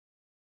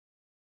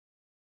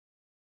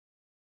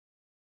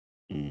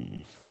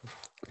Mm.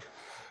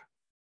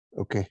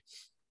 Okay.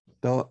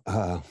 So,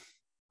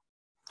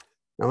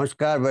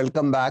 Namaskar.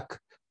 Welcome back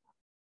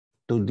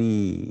to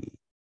the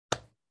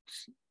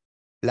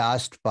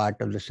last part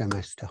of the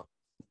semester.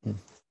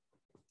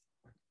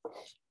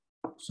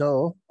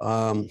 So,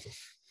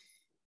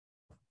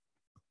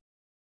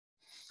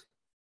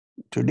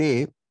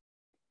 today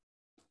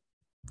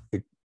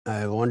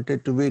I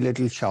wanted to be a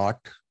little short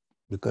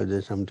because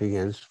there's something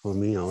else for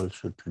me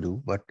also to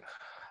do. But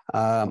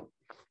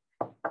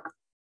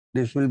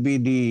this will be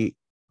the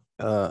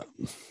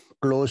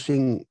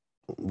closing,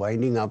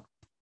 winding up,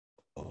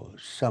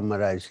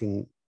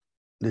 summarizing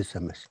this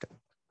semester.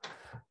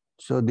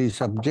 So the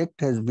subject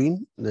has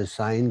been the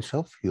science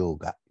of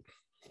yoga,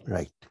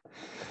 right?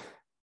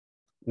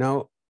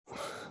 Now,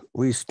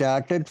 we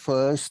started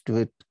first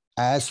with,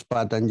 as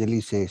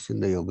Patanjali says in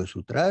the Yoga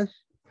Sutras,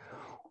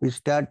 we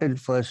started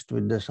first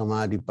with the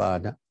Samadhi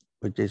Pada,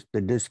 which is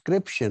the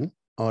description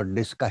or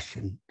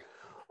discussion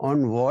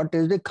on what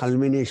is the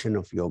culmination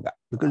of yoga,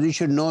 because you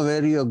should know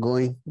where you are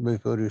going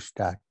before you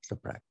start the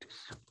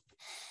practice.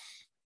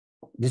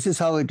 This is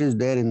how it is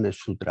there in the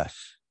sutras.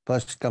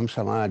 First comes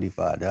Samadhi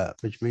Pada,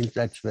 which means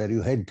that's where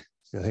you head,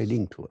 you're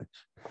heading towards.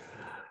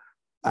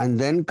 And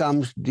then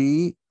comes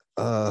the,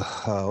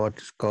 what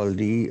is called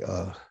the,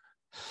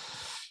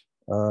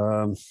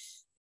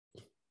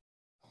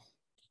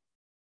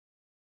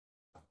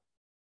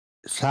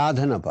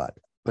 sadhana pada,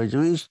 which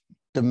means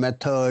the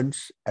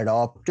methods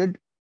adopted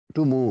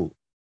to move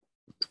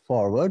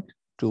forward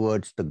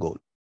towards the goal.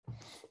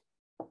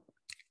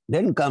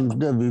 Then comes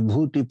the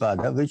vibhuti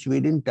pada, which we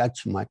didn't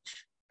touch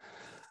much,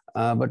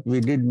 but we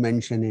did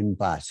mention in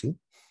passing,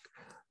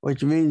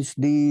 which means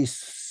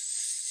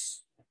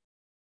these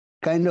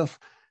kind of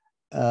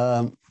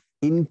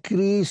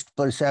increased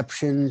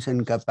perceptions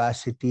and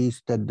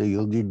capacities that the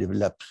yogi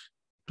develops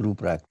through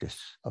practice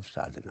of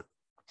sadhana.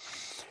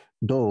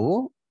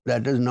 Though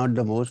that is not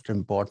the most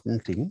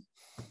important thing.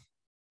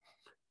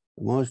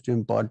 The most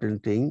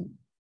important thing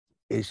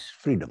is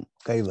freedom,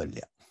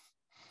 kaivalya.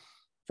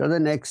 So the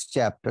next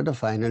chapter, the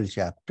final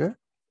chapter,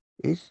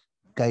 is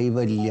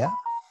kaivalya.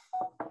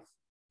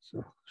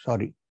 So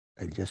sorry,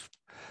 I'll just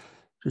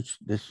switch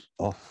this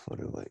off for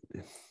a while.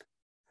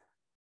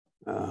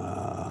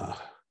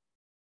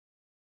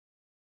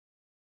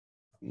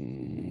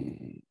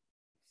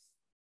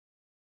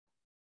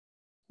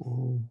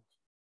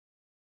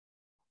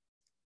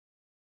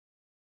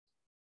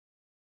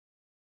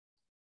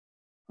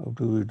 How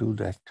do we do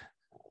that?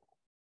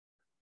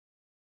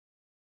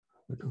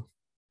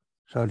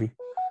 Sorry,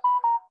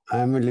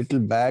 I'm a little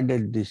bad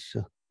at this.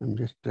 I'm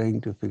just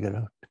trying to figure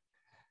out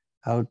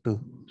how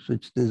to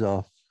switch this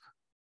off.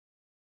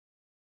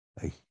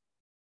 Hey,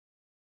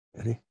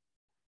 this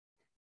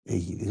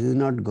is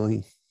not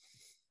going.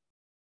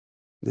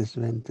 This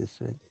went.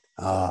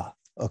 Ah,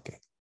 okay.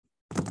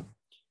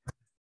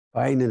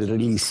 Final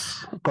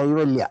release.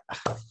 Kaivalya.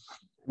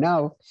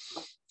 Now,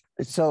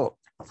 so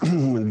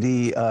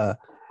the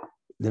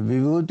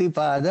Vibhuti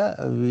Pada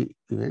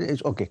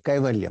is okay,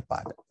 Kaivalya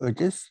Pada,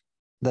 which is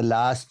the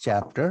last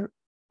chapter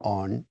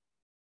on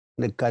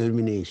the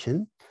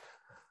culmination,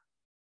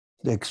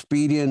 the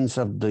experience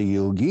of the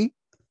yogi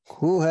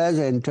who has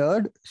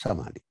entered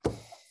Samadhi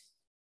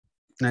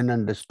and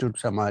understood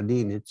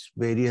Samadhi in its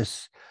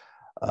various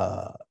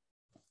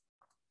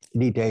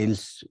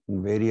details,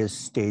 various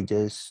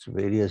stages,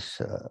 various,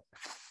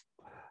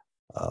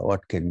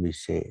 what can we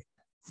say,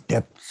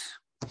 depths.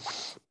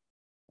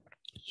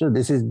 So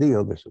this is the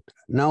Yoga Sutra.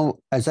 Now,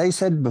 as I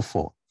said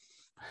before,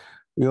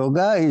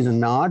 yoga is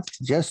not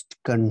just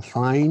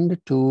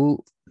confined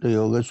to the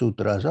Yoga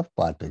Sutras of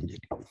Patanjali.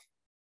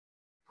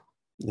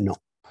 No.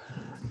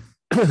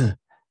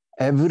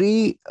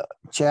 Every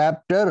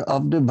chapter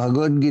of the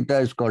Bhagavad Gita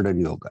is called a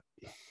yoga.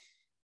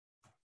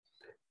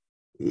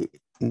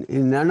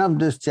 In none of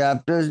these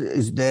chapters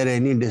is there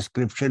any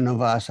description of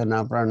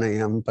asana,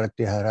 pranayam,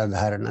 pratyahara,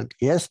 dharana.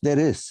 Yes, there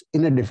is,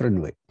 in a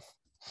different way.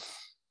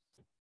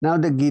 Now,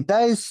 the Gita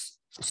is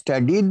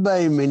studied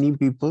by many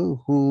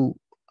people who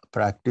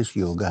practice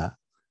yoga,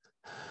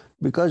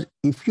 because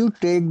if you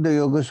take the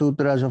Yoga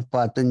Sutras of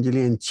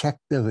Patanjali and check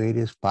the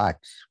various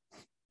parts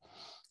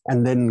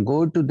and then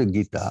go to the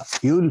Gita,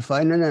 you will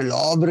find an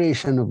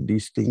elaboration of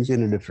these things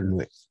in a different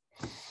way.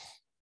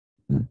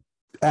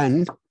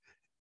 And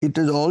it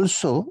is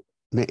also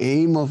the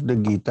aim of the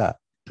Gita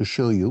to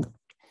show you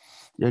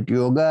that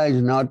yoga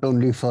is not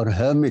only for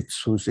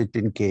hermits who sit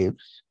in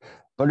caves,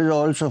 but is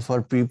also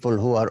for people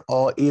who are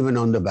even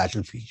on the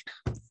battlefield.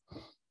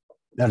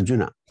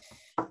 Arjuna.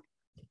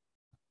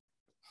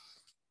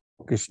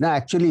 Krishna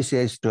actually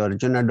says to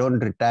Arjuna, don't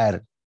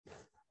retire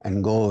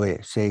and go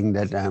away, saying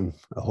that I'm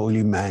a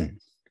holy man.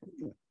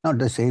 Not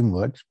the same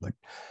words, but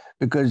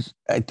because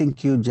I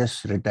think you're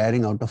just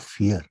retiring out of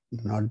fear,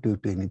 not due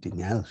to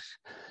anything else.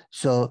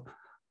 So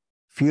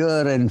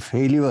fear and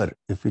failure,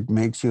 if it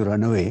makes you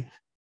run away,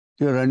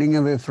 you're running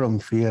away from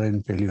fear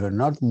and failure,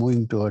 not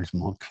moving towards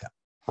moksha.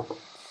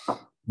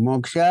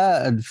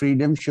 Moksha and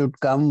freedom should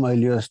come while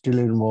you're still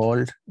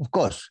involved. Of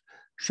course,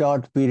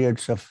 short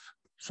periods of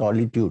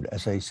solitude,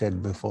 as I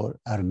said before,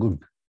 are good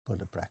for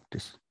the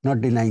practice.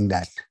 Not denying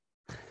that.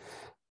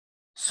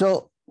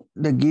 So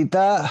the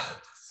Gita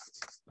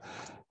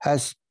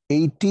has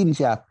 18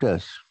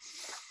 chapters,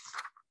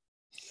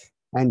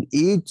 and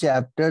each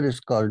chapter is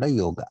called a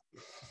yoga.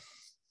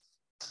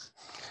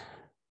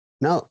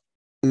 Now,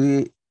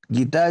 the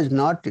Gita is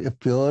not a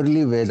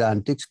purely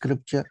Vedantic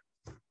scripture,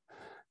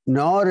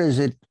 nor is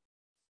it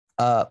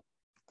a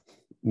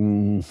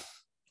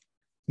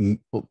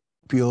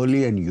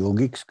purely a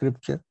yogic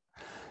scripture,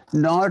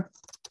 nor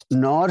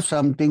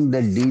something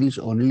that deals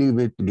only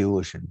with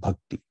devotion,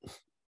 bhakti.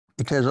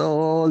 It has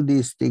all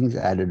these things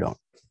added on.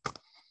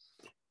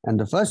 And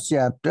the first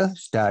chapter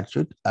starts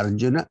with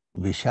Arjuna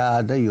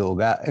Vishada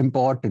Yoga,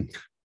 important.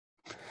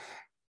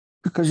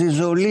 Because it's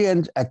only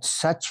at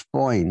such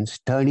points,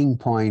 turning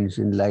points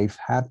in life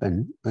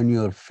happen when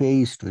you're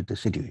faced with a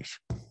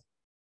situation.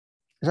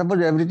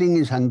 Suppose everything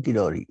is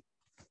hunky-dory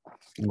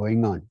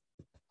going on.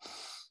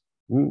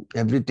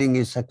 Everything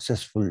is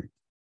successful.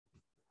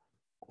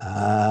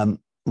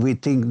 We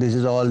think this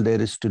is all there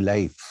is to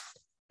life,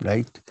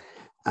 right?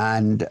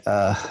 And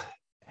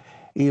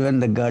even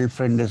the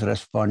girlfriend is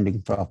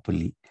responding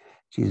properly.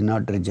 She's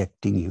not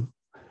rejecting you,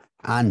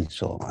 and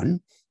so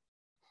on.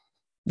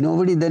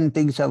 Nobody then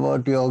thinks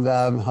about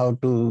yoga, how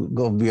to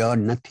go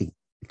beyond, nothing.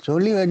 It's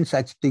only when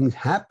such things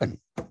happen.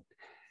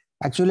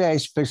 Actually, I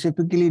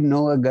specifically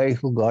know a guy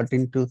who got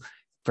into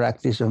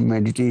practice of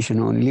meditation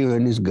only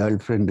when his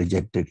girlfriend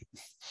rejected him.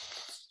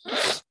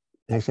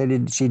 I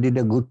said, she did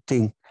a good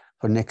thing.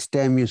 For next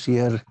time you see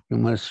her, you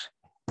must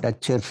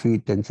touch her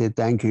feet and say,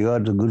 thank you, you are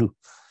the guru.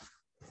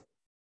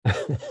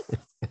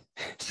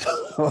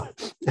 So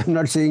I'm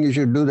not saying you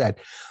should do that.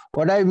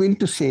 What I mean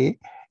to say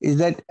is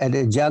that at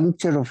a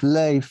juncture of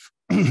life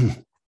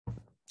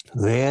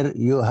where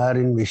you are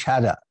in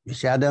Vishada,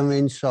 Vishada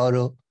means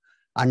sorrow,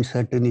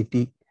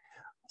 uncertainty,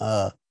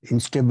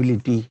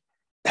 instability,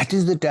 that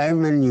is the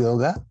time when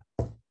yoga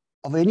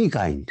of any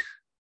kind,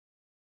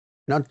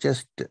 not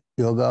just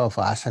yoga of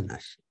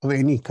asanas, of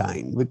any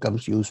kind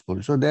becomes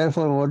useful. So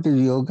therefore, what is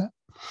yoga?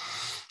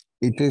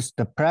 It is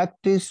the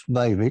practice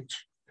by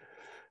which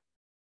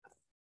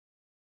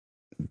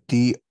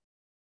the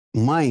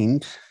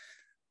mind,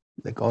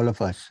 like all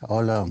of us,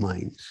 all our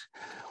minds,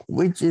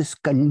 which is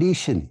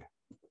conditioned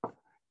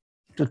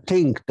to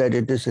think that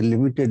it is a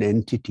limited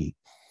entity,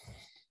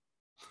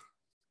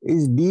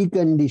 is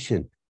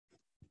deconditioned,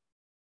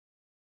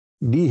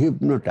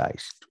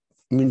 dehypnotized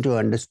into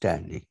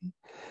understanding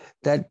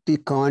that the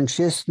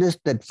consciousness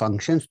that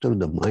functions through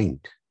the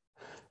mind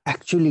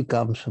actually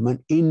comes from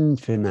an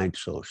infinite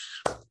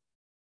source.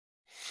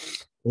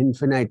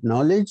 Infinite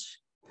knowledge,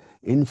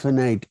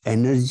 infinite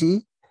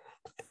energy,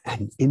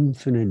 and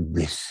infinite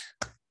bliss.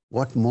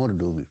 What more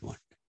do we want?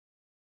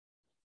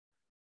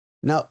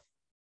 Now,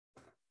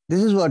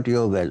 this is what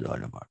yoga is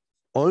all about.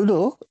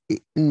 Although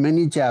in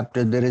many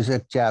chapters, there is a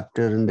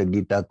chapter in the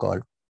Gita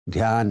called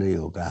Dhyana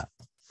Yoga,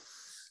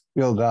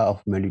 yoga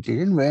of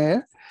meditation,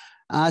 where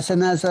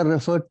asanas are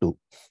referred to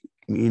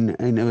in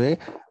a way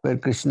where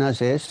Krishna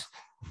says,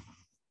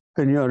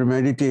 when you are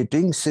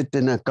meditating, sit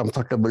in a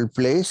comfortable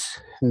place,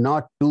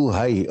 not too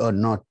high or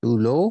not too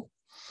low.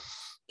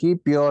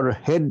 Keep your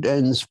head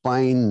and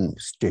spine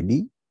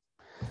steady.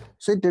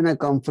 Sit in a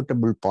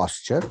comfortable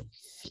posture.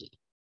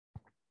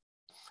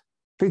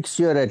 Fix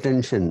your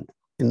attention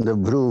in the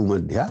Bhru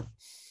Madhya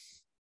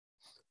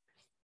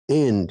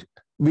and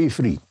be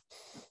free.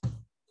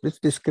 This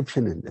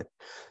description in there.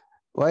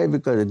 Why?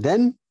 Because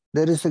then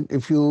there is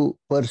if you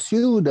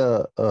pursue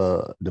the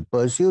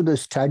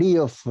study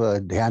of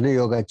Dhyana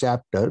Yoga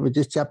chapter, which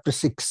is chapter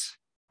 6,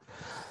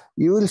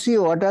 you will see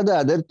what are the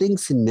other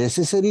things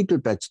necessary to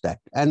touch that.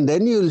 And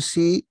then you will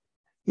see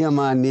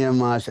yama,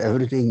 niyamas,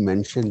 everything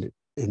mentioned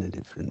in a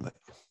different way.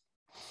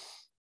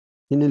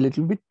 In a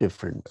little bit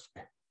different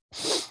way.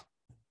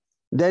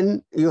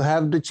 Then you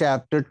have the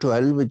chapter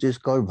 12, which is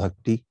called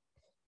Bhakti.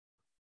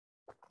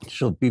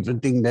 So people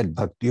think that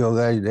Bhakti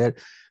Yoga is there.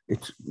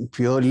 It's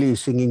purely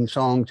singing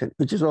songs,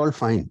 which is all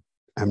fine.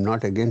 I'm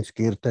not against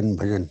Kirtan,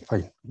 Bhajan,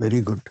 fine,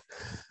 very good.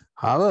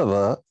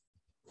 However,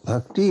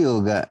 Bhakti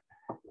Yoga,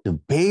 the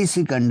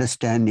basic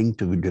understanding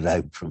to be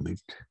derived from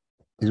it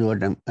is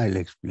what I'll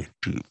explain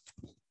to you.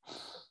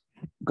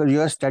 Because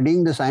you are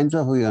studying the science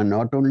of yoga,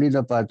 not only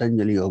the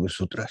Patanjali Yoga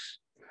Sutras.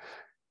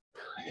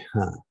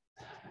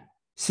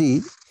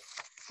 See,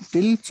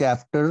 till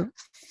chapter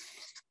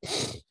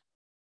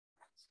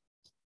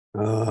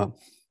 9,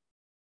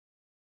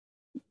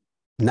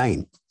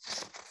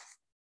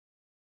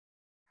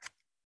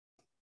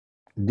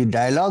 the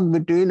dialogue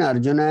between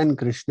Arjuna and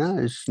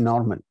Krishna is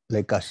normal,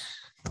 like us.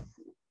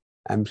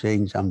 I'm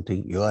saying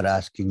something, you are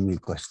asking me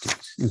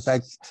questions. In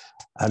fact,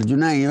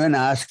 Arjuna even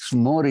asks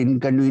more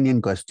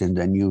inconvenient questions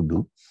than you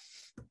do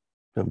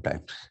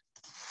sometimes.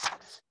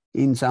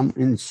 In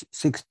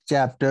 6th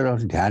chapter of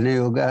Dhyana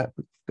Yoga,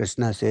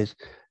 Krishna says,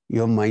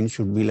 your mind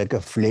should be like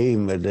a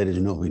flame where there is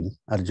no wind.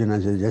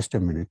 Arjuna says, just a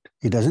minute.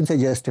 He doesn't say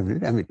just a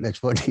minute. I mean,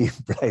 that's what he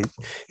implies.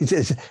 He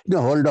says,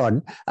 no, hold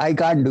on. I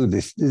can't do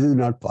this. This is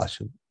not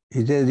possible.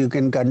 He says, you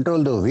can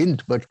control the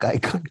wind, but I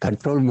can't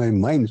control my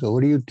mind. So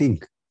what do you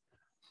think?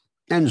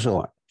 And so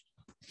on.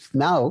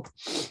 Now,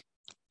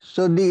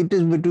 it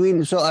is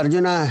between, so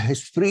Arjuna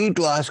is free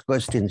to ask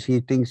questions. He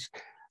thinks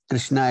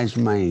Krishna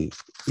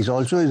is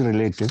also his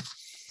relative.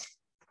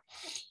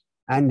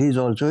 And he's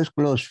also his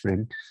close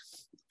friend.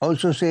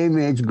 Also same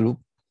age group,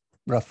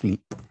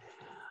 roughly.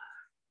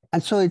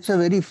 And so it's a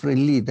very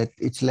friendly, that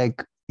it's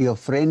like your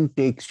friend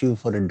takes you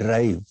for a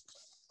drive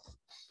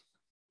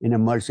in a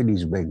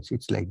Mercedes Benz.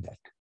 It's like that.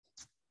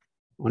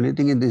 Only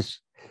thing in this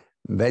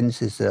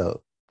Benz is a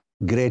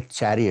great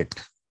chariot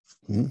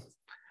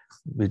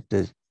with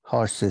the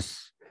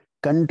horses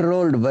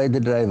controlled by the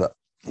driver,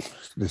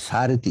 the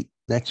Sarathi.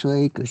 That's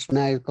why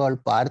Krishna is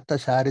called Partha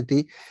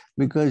Sarathi,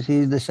 because he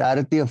is the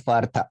Sarathi of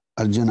Partha,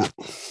 Arjuna,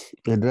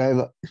 the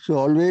driver. So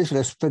always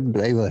respect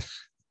drivers.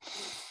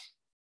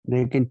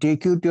 They can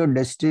take you to your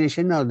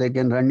destination or they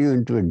can run you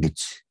into a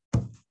ditch.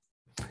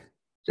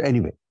 So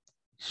anyway,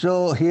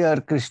 so here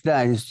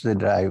Krishna is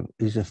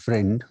a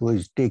friend who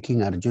is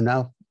taking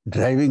Arjuna,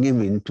 driving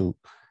him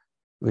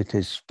with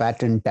his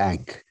patent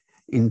tank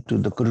into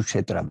the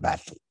Kurukshetra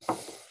battle.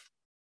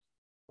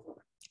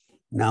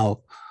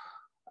 Now,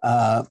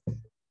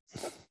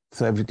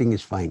 so everything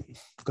is fine.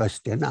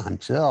 Question,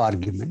 answer,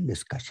 argument,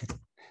 discussion.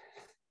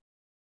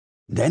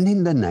 Then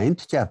in the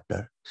 9th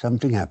chapter,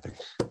 something happens.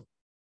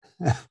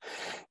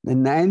 The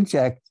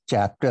 9th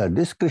chapter,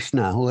 this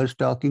Krishna, who was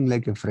talking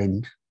like a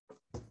friend,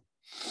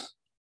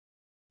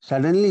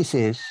 suddenly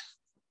says,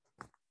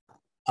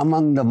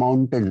 among the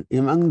mountains,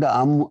 among the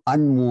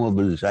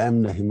unmovables, I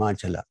am the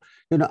Himachala.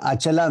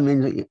 Achala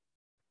means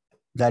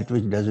that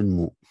which doesn't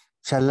move.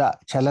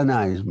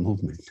 Chalana is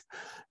movement.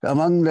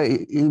 Among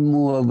the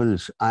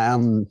immovables, I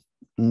am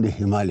in the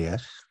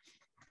Himalayas.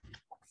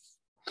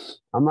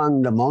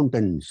 Among the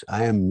mountains,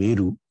 I am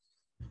Meru.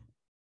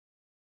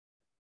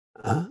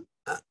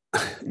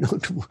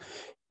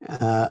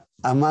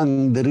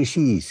 Among the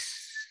rishis,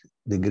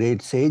 the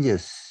great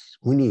sages,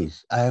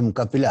 munis, I am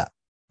Kapila.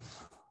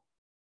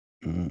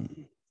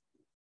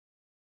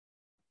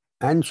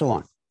 And so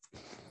on.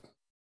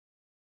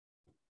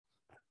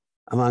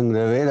 Among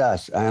the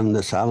Vedas, I am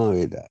the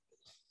Samaveda.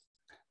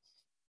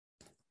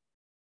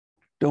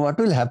 So what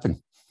will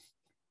happen?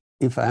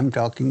 If I am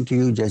talking to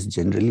you just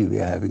generally, we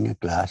are having a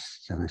class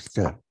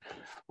semester.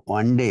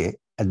 One day,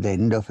 at the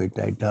end of it,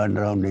 I turn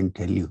around and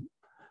tell you,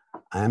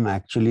 I am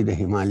actually the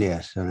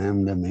Himalayas, or I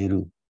am the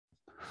Meru.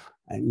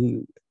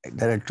 And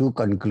there are two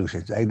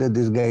conclusions. Either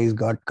this guy has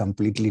got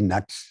completely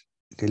nuts,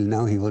 till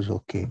now he was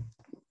okay.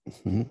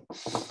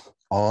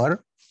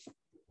 Or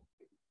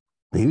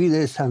maybe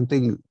there's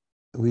something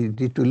we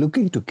need to look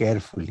into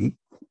carefully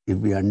if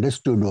we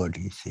understood what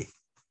he's saying.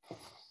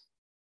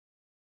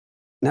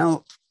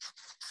 Now,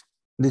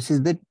 this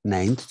is the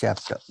 9th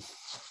chapter.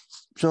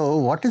 So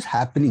what is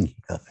happening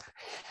here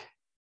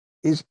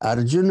is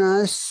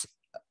Arjuna's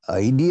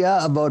idea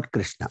about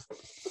Krishna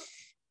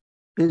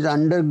is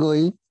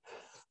undergoing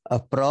a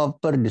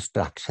proper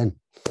destruction.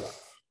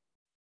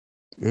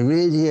 The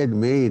image he had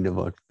made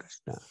about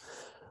Krishna,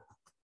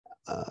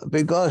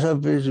 because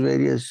of his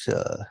various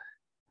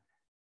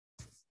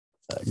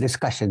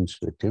discussions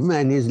with him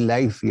and his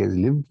life he has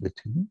lived with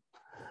him,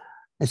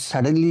 is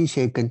suddenly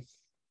shaken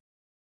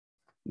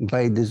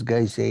by this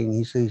guy saying,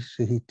 he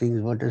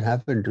thinks, what has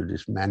happened to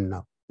this man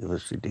now? He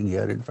was sitting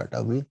here in front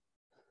of me,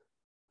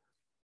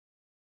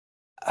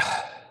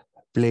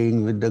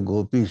 playing with the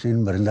gopis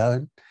in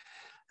Vrindavan,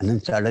 and then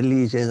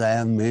suddenly he says, I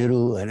am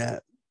Meru and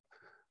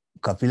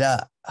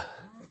Kapila,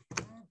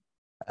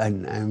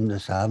 and I am the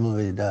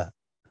Samaveda.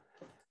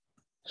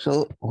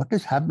 So what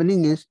is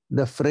happening is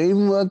the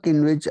framework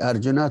in which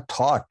Arjuna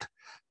thought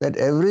that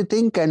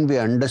everything can be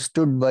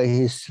understood by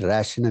his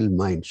rational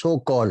mind,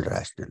 so-called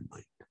rational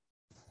mind,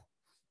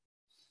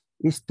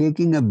 is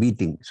taking a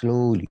beating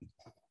slowly,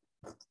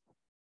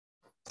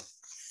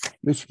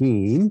 which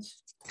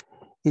means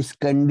his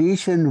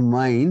conditioned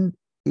mind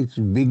is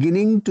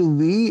beginning to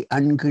be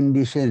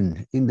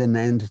unconditioned in the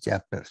 9th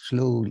chapter,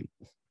 slowly.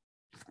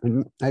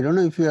 And I don't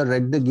know if you have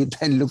read the Gita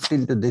and looked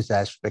into this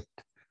aspect.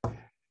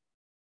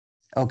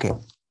 Okay,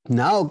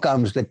 now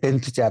comes the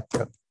 10th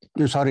chapter.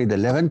 The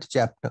 11th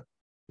chapter.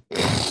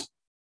 The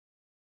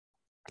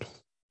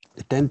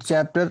 10th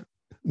chapter,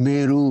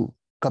 Meru,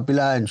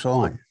 Kapila, and so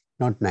on.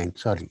 Not 9th,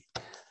 sorry.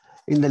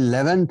 In the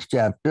 11th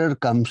chapter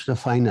comes the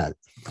final.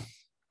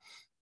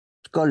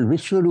 It's called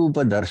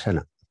Vishwarupa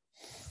Darshana.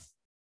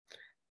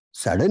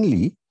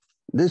 Suddenly,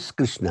 this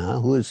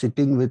Krishna, who is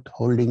sitting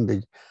holding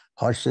the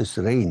horse's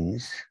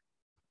reins,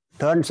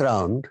 turns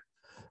around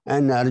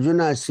and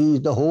Arjuna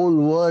sees the whole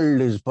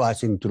world is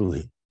passing through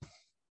him.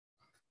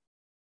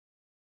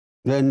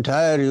 The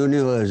entire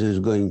universe is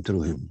going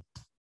through him.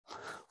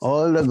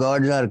 All the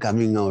gods are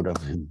coming out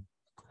of him.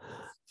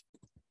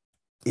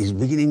 He's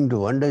beginning to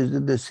wonder, is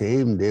it the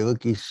same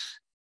Devaki's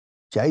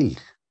child?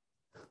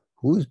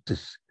 Who is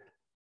this?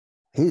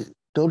 He's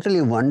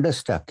totally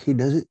wonderstruck. He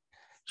does it.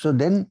 So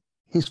then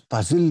he's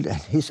puzzled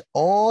and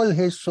all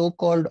his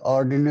so-called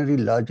ordinary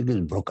logic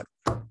is broken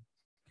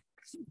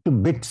to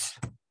bits.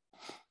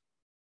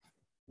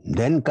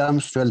 Then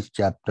comes 12th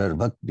chapter,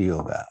 Bhakti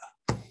Yoga,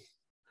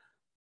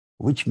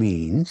 which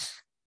means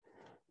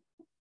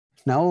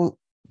now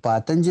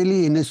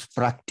Patanjali in his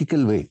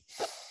practical way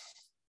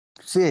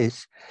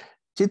says,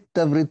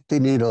 Chitta Vritti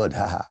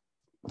Nirodha.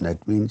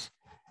 That means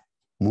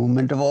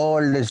movement of all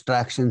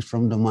distractions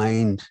from the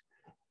mind.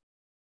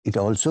 It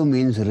also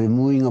means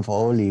removing of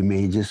all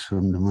images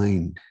from the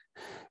mind.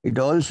 It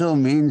also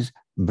means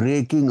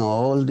breaking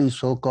all the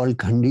so-called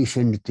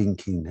conditioned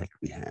thinking that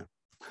we have,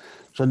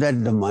 so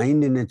that the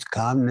mind in its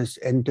calmness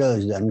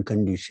enters the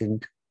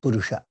unconditioned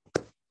Purusha,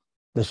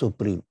 the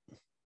Supreme.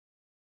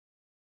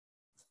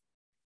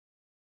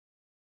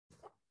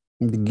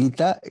 In the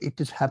Gita, it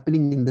is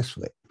happening in this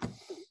way.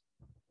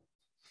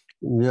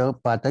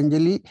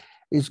 Patanjali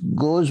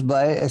goes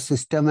by a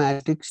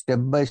systematic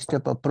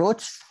step-by-step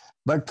approach,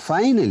 but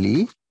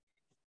finally,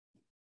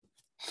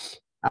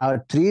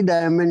 our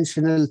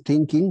three-dimensional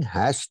thinking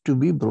has to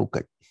be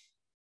broken.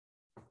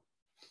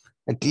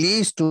 At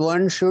least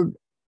one should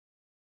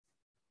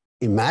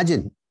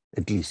imagine,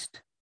 at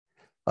least,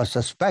 or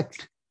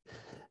suspect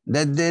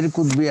that there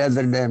could be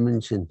other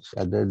dimensions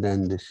other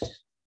than this.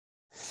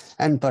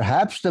 And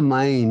perhaps the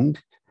mind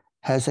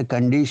has a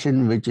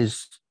condition which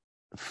is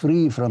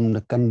free from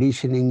the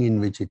conditioning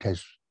in which it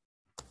has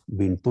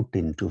been put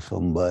into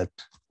from birth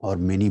or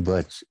many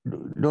births.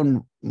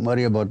 Don't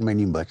worry about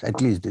many births,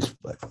 at least this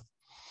birth.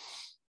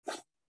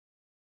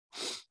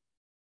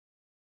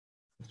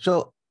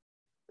 So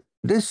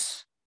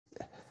this,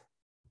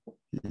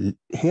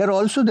 here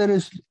also there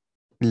is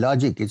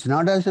logic. It's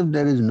not as if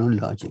there is no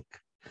logic,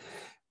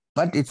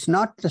 but it's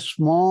not the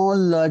small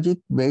logic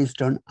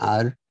based on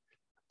our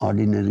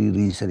ordinary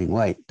reasoning.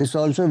 Why? This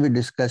also we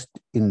discussed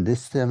in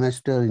this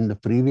semester, in the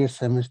previous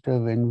semester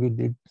when we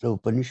did the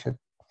Upanishad.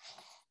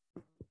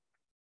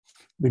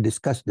 We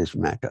discussed this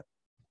matter,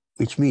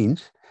 which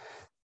means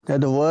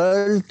that the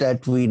world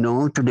that we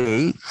know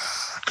today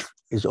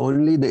is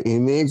only the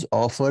image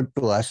offered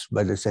to us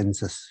by the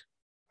senses,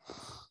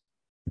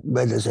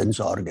 by the sense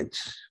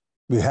organs.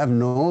 We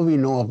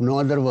know of no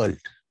other world.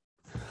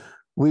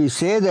 We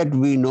say that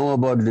we know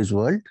about this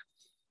world.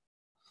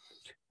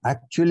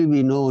 Actually,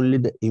 we know only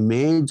the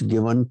image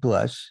given to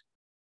us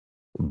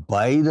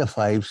by the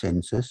five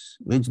senses,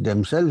 which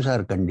themselves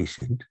are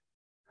conditioned,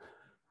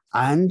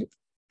 and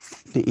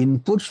the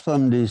inputs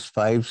from these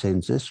five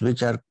senses,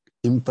 which are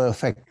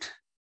imperfect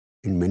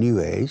in many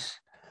ways,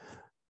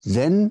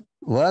 then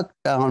worked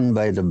down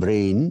by the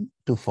brain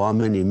to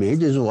form an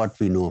image is what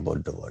we know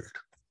about the world.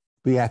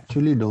 We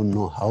actually don't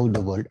know how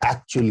the world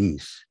actually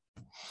is.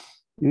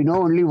 We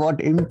know only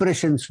what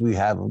impressions we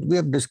have. We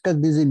have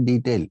discussed this in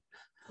detail.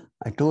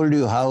 I told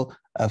you how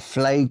a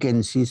fly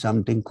can see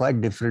something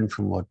quite different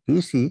from what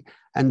we see,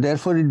 and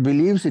therefore it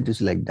believes it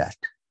is like that.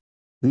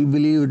 We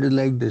believe it is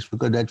like this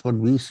because that's what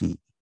we see.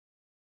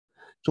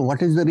 So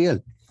what is the real?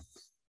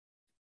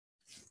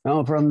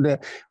 Now, from the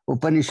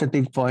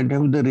Upanishadic point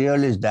of view, the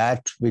real is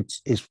that which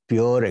is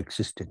pure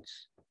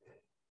existence.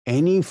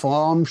 Any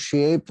form,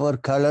 shape, or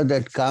color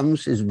that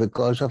comes is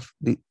because of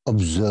the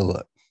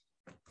observer.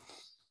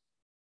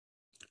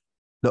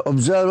 The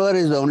observer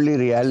is the only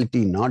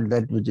reality, not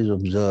that which is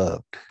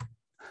observed.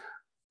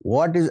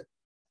 What is,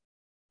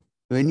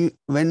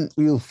 when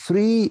you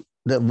free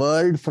the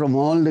world from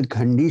all the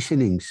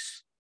conditionings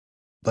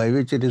by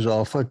which it is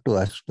offered to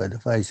us by the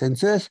five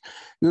senses,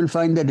 you will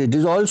find that it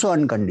is also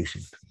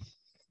unconditioned.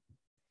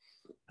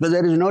 But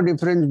there is no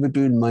difference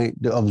between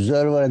the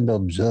observer and the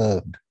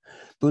observed.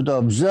 But the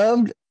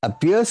observed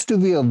appears to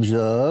be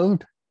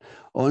observed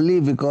only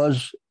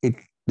because the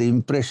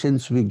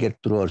impressions we get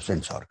through our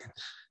sense organs.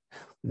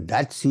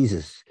 That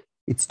ceases.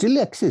 It still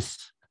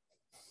exists.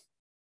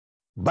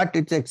 But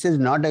it exists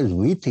not as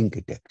we think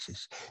it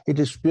exists. It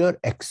is pure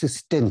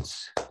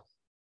existence.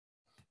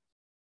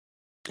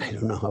 I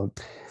don't know how.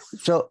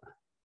 So,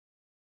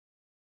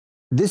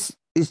 this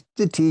is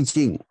the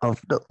teaching of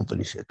the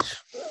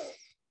Upanishads.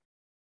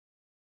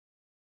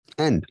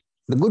 And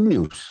the good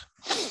news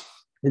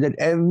is that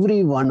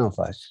every one of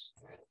us,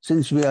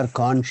 since we are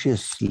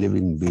conscious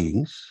living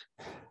beings,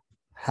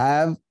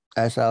 have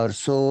as our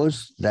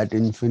source that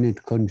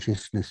infinite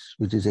consciousness,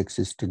 which is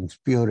existence,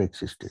 pure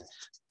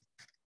existence,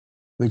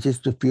 which is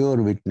the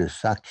pure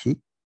witness, Sakshi,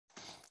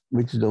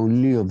 which is the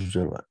only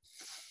observer.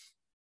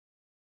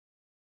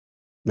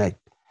 Right.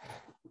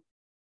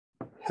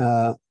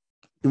 You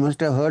must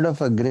have heard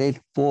of a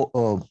great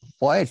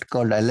poet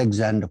called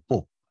Alexander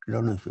Pope. I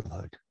don't know if you've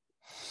heard.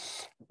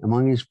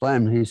 Among his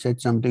poems, he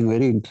said something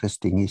very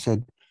interesting. He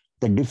said,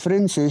 the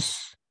difference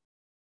is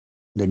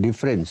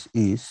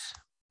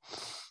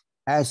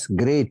as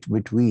great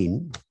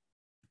between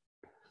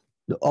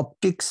the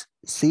optics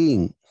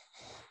seeing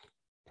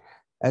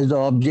as the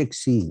object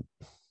seeing.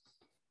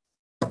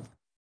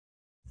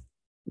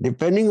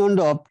 Depending on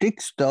the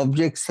optics, the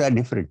objects are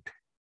different.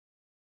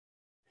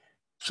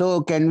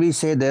 So can we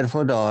say,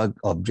 therefore, the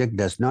object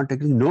does not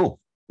exist? No,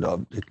 the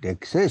object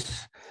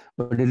exists,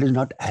 but it is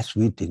not as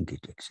we think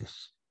it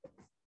exists.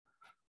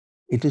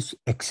 It is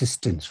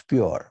existence,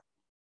 pure,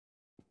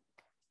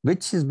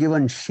 which is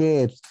given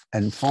shape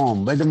and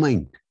form by the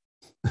mind.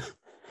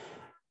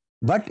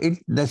 But it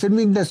doesn't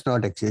mean does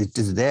not exist.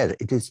 It is there.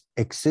 It is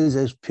exists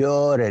as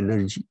pure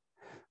energy,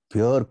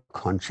 pure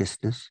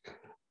consciousness,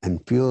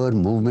 and pure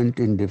movement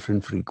in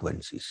different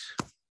frequencies.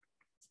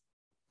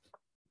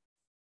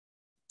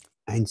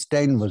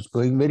 Einstein was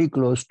going very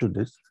close to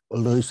this,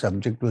 although his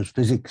subject was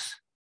physics.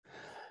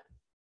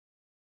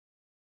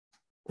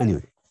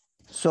 Anyway,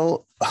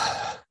 so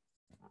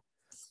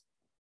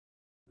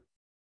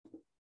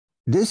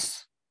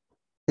this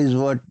is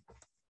what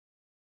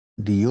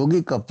the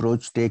yogic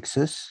approach takes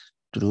us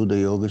through the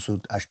Yoga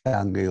Sutra,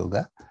 Ashtanga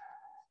Yoga,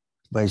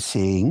 by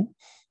saying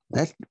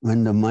that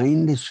when the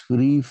mind is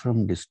free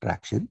from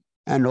distraction,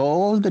 and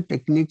all the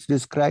techniques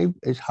described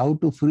is how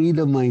to free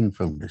the mind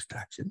from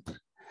distraction,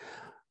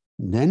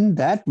 then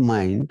that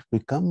mind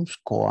becomes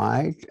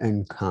quiet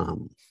and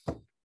calm.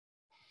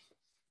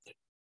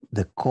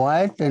 The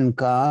quiet and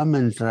calm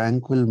and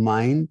tranquil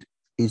mind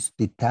is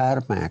the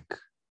tarmac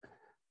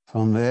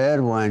from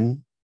where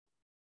one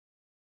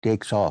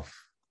takes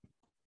off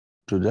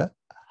to the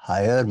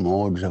higher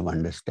modes of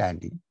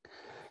understanding,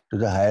 to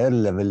the higher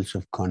levels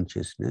of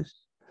consciousness,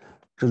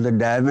 to the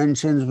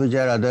dimensions which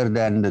are other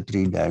than the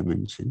three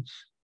dimensions,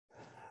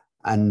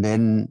 and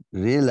then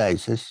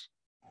realizes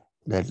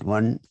that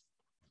one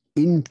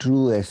in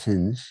true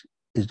essence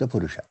is the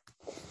Purusha,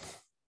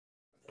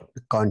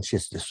 the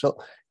consciousness. So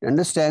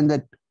understand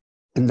that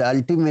in the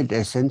ultimate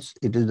essence,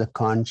 it is the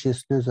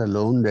consciousness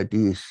alone that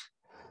is.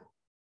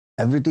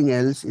 Everything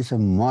else is a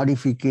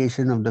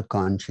modification of the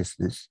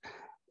consciousness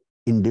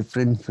in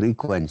different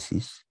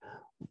frequencies.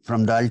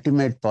 From the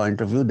ultimate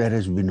point of view, there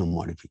has been no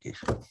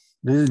modification.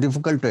 This is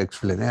difficult to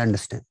explain, I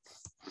understand.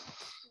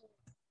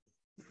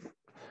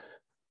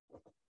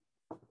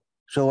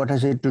 So what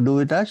has it to do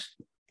with us?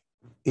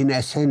 In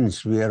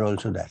essence, we are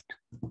also that.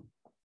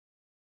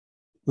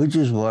 Which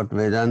is what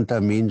Vedanta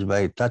means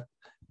by Tat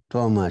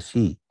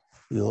Tvamasi.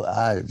 You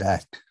are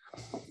that.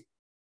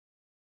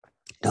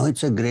 Now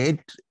it's a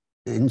great,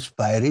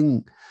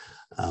 inspiring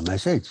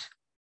message.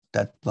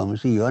 Tat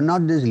Tvamasi. You are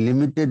not this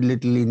limited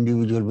little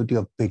individual with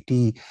your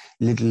petty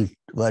little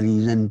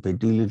worries and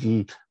petty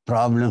little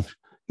problems.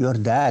 You are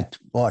that,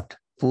 what?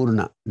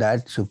 Purna,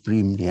 that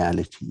supreme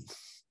reality.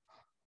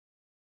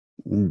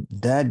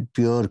 That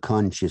pure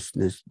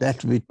consciousness,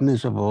 that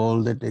witness of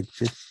all that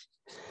exists.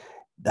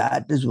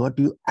 That is what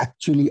you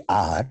actually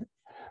are,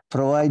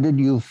 provided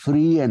you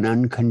free and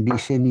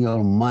uncondition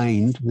your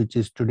mind, which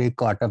is today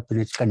caught up in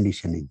its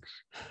conditionings.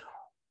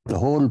 The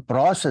whole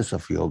process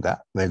of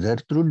yoga, whether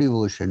through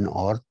devotion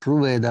or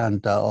through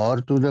Vedanta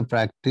or through the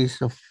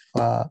practice of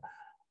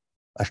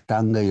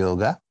Ashtanga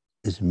Yoga,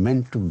 is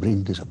meant to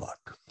bring this about.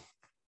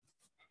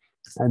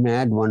 I may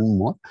add one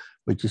more,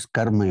 which is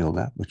Karma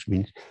Yoga, which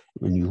means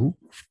when you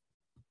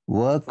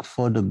work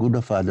for the good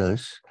of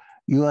others,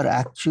 you are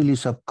actually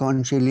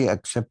subconsciously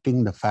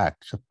accepting the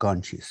fact,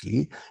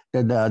 subconsciously,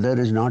 that the other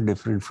is not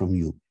different from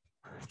you.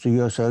 So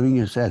you are serving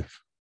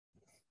yourself.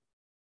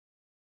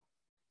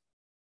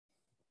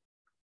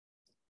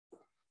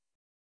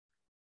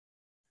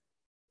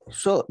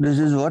 So this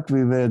is what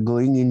we were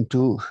going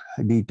into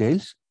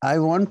details. I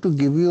want to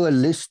give you a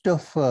list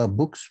of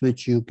books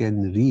which you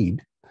can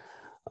read.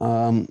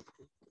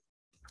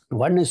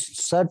 One is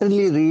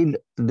certainly read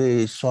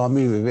the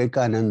Swami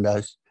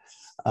Vivekananda's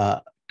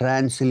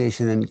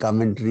translation and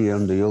commentary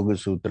on the Yoga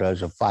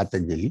Sutras of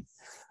Patanjali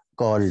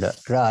called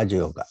Raja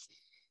Yoga.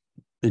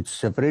 It's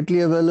separately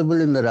available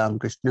in the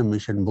Ramakrishna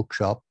Mission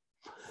bookshop.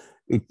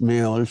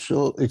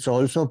 It's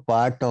also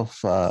part of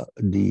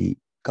the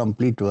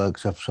complete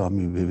works of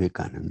Swami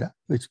Vivekananda,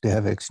 which they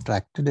have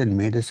extracted and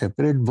made a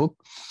separate book.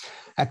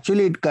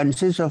 Actually, it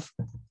consists of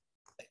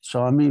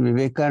Swami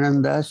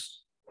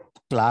Vivekananda's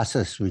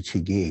classes which he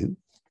gave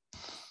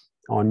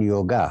on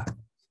yoga,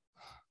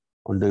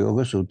 on the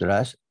Yoga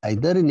Sutras,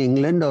 either in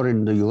England or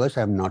in the US.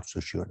 I'm not so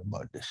sure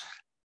about this.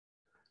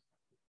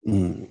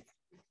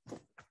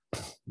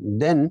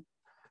 Then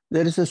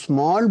there is a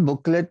small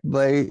booklet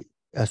by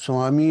a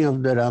Swami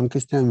of the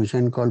Ramakrishna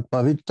Mission called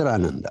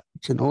Pavitrananda.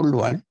 It's an old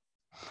one,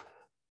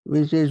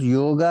 which is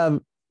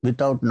Yoga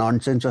Without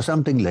Nonsense or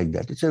something like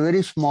that. It's a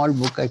very small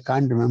book. I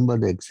can't remember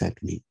the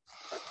exact name.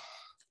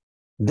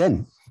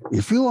 Then,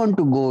 if you want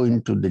to go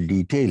into the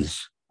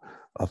details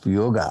of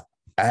yoga,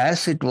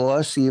 as it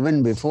was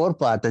even before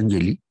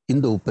Patanjali in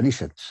the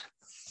Upanishads,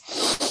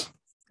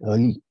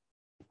 early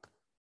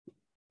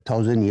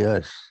 1,000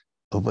 years,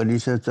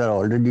 Upanishads are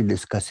already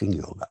discussing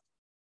yoga.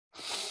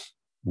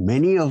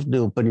 Many of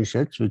the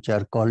Upanishads, which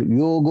are called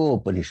Yoga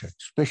Upanishads,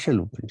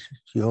 special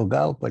Upanishads,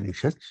 Yoga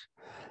Upanishads,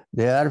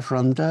 they are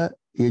from the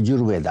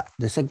Yajurveda.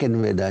 The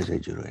second Veda is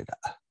Yajurveda.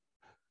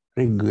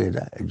 Rig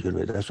Veda,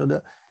 Yajurveda. So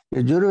the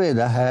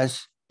Yajurveda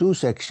has two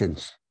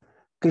sections,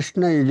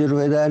 Krishna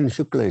Yajurveda and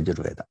Shukla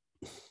Yajurveda.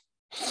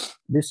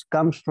 This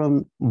comes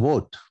from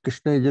both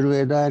Krishna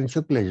Yajurveda and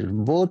Shukla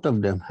Yajurveda. Both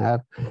of them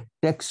have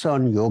texts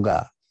on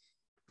yoga,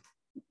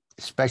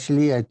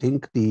 especially I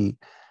think the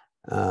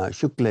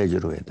Shukla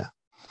Yajurveda.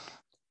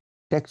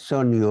 Texts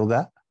on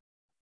yoga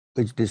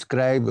which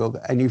describe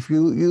yoga. And if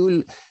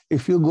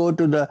you go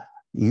to the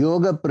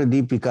Yoga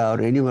Pradipika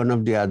or any one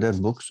of the other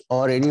books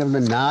or any of the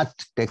Nath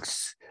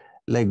texts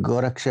like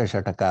Goraksha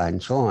Shataka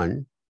and so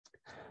on,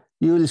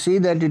 you will see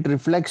that it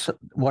reflects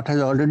what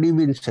has already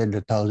been said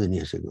 1,000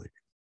 years ago.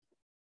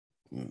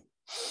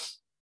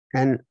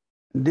 And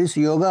these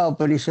yoga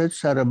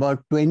Upanishads are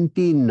about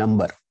 20 in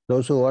number.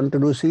 Those who want to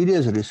do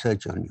serious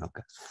research on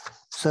yoga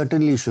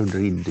certainly should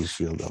read these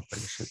yoga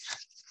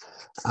Upanishads.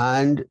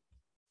 And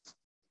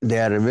they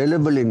are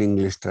available in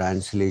English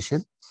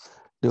translation.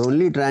 The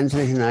only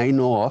translation I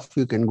know of,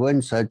 you can go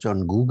and search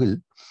on Google,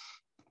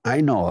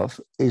 I know of,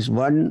 is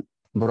one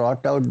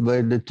brought out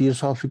by the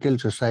Theosophical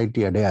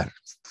Society Adyar.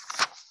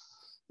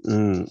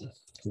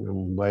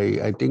 By,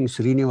 I think,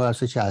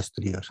 Srinivasa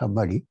Shastri or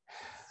somebody.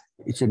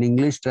 It's an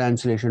English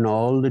translation,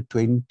 all the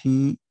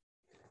 20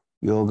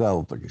 yoga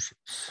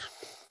Upanishads.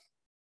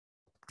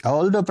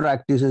 All the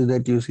practices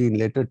that you see in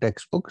later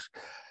textbooks,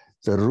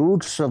 the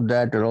roots of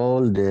that are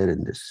all there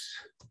in this.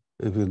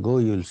 If you go,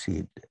 you'll see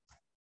it there.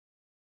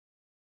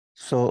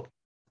 So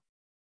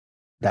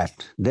that,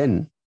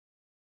 then,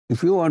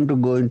 if you want to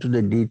go into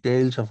the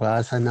details of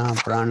asana,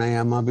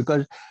 pranayama,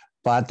 because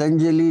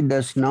Patanjali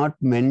does not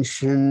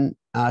mention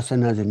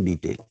asanas in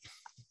detail.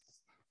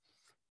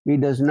 He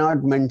does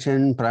not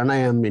mention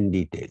pranayama in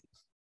detail.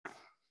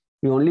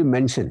 He only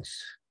mentions.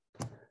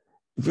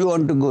 If you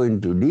want to go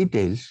into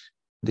details,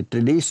 the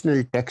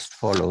traditional text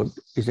followed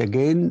is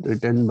again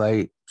written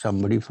by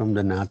somebody from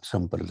the Nath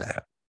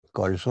Sampradaya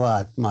called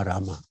Swa-Atma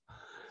Rama,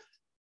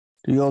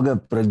 Yoga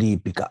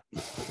Pradipika.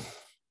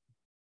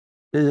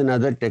 There's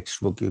another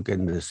textbook you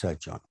can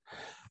research on.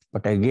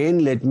 But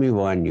again, let me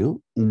warn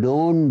you,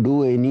 don't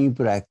do any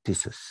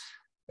practices,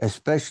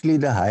 especially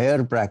the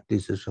higher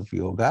practices of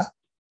yoga,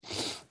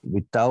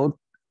 without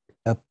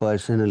a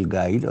personal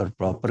guide or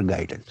proper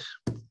guidance,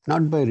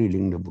 not by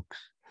reading the books.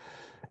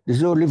 This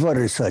is only for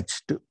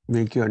research to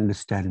make you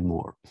understand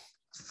more.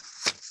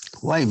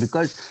 Why?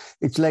 Because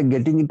it's like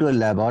getting into a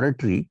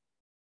laboratory,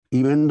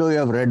 even though you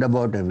have read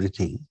about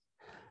everything,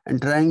 and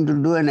trying to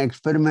do an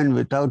experiment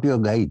without your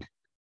guide.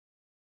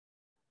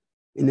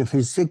 In a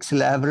physics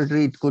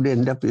laboratory, it could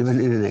end up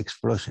even in an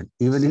explosion,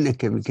 even in a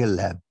chemical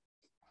lab.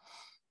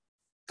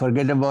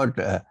 Forget about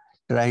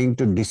trying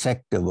to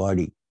dissect a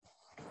body.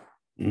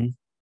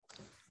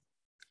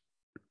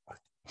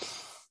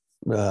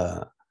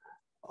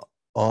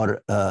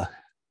 Or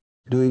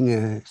doing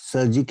a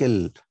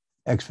surgical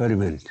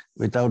experiment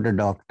without a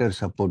doctor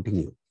supporting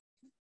you.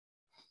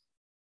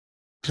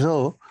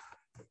 So,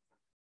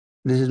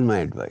 this is my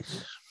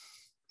advice.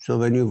 So,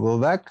 when you go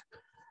back,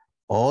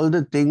 all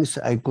the things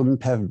I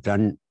couldn't have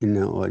done in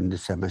the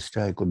semester,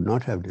 I could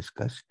not have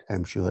discussed,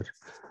 I'm sure.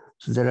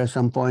 So, there are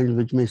some points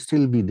which may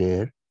still be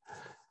there.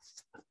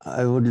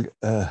 I would,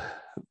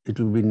 it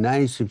would be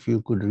nice if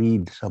you could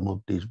read some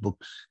of these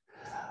books.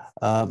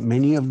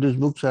 Many of these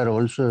books are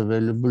also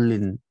available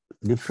in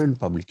different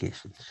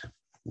publications.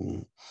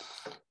 In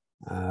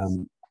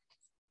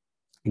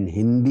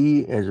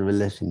Hindi as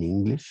well as in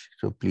English.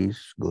 So please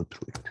go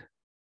through it.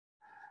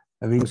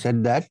 Having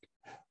said that,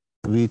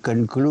 we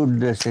conclude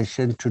the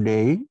session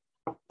today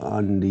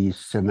on the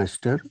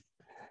semester,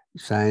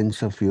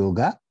 Science of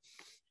Yoga.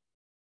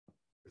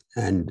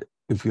 And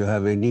if you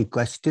have any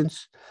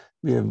questions,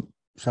 we have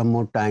some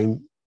more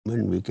time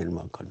when we can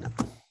work on them.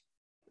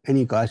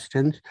 Any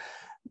questions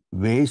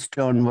based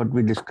on what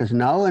we discussed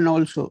now and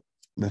also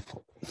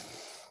before?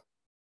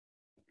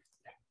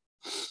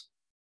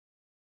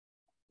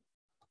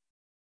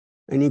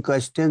 Any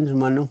questions,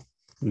 Manu?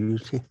 You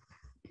see?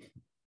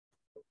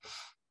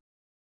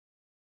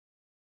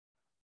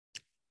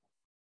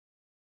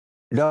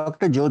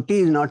 Dr.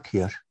 Jyoti is not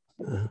here.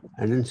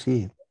 I didn't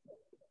see him.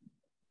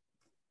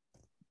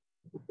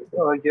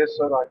 Yes,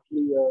 sir.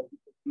 Actually,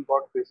 he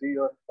got busy.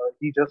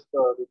 He just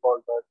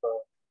recalled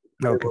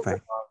that. Okay,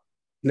 fine.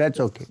 That's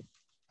okay.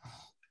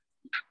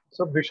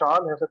 So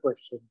Vishal has a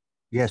question.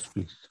 Yes,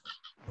 please.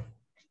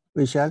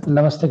 Vishal?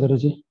 Namaste,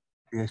 Guruji.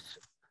 Yes.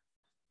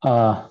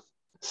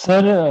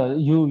 Sir,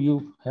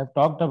 you have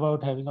talked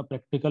about having a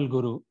practical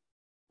guru.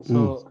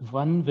 So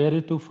one, where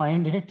to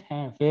find it,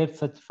 where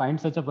find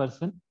such a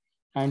person,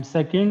 and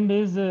second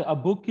is a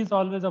book is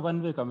always a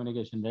one-way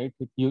communication, right?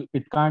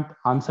 It can't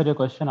answer your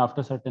question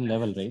after a certain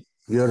level, right?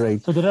 You're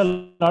right. So there are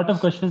a lot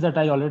of questions that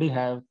I already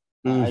have.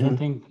 I don't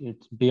think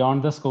it's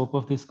beyond the scope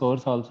of this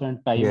course also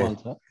and time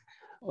also.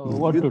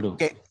 What to do?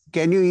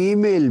 Can you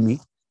email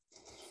me?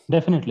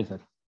 Definitely, sir.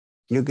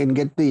 You can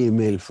get the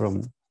email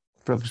from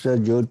Professor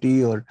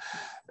Jyoti or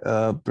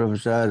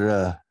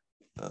Professor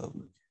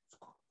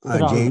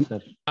James.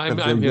 Sir.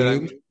 I'm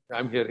here.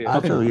 I'm here.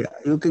 So, yeah,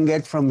 you can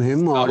get from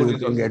him or you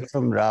can get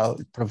from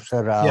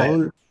Professor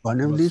Rahul,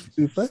 one of these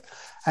people,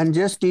 and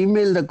just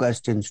email the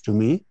questions to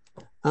me.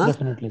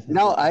 Definitely, sir.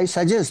 Now, I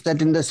suggest that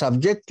in the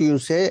subject you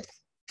say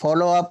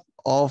follow-up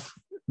of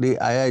the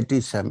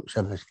IIT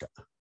semester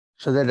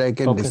so that I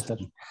can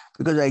discuss.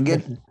 Because I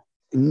get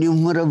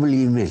innumerable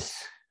emails.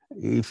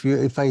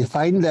 If I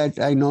find that,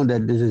 I know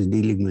that this is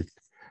dealing with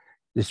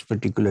this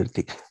particular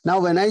thing. Now,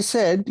 when I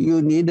said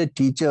you need a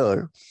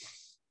teacher,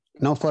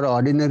 Now, for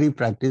ordinary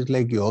practice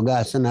like yoga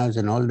asanas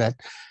and all that,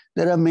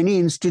 there are many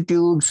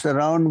institutes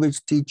around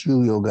which teach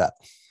you yoga.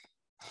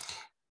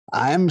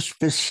 I am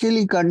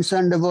specially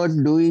concerned about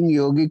doing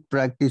yogic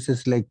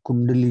practices like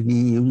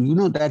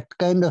Kundalini, that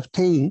kind of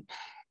thing.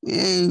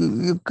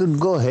 You could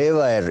go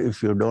haywire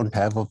if you don't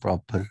have a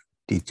proper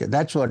teacher.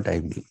 That's what I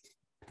mean.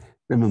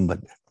 Remember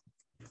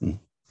that.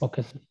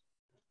 Okay, sir.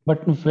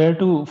 But where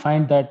to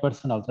find that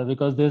person also?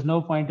 Because there's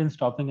no point in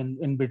stopping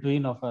in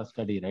between of a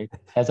study, right?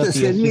 As a So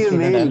PhD send me a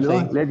student, mail, I'm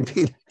no?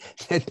 saying.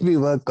 Let me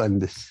work on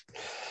this.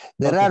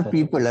 There Okay, are sir.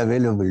 people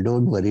available.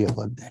 Don't worry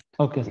about that.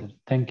 Okay, sir.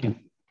 Thank you.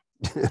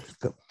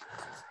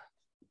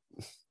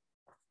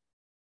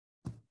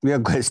 Your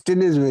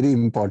question is very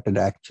important,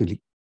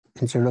 actually.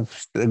 Instead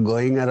of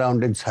going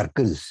around in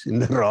circles in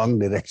the wrong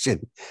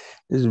direction,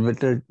 it's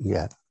better,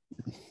 yeah.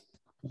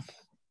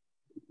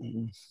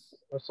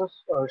 Sir,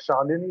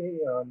 Shalini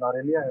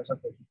Narelia has a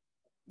question.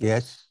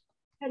 Yes.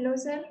 Hello,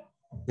 sir.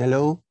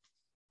 Hello.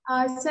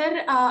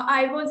 Sir,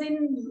 I was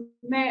in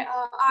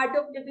Art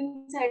of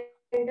Living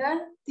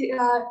Center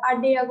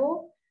a day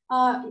ago,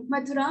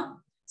 Mathura.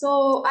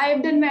 So I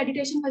have done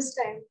meditation first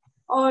time,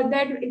 or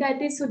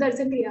that is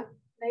Sudarshan Kriya,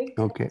 right?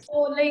 Okay. So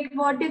like,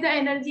 what is the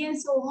energy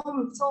in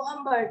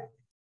Soham word?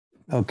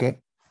 Okay.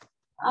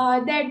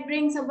 That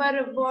brings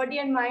our body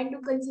and mind to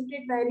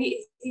concentrate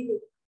very easily.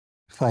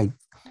 Fine.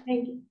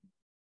 Thank you.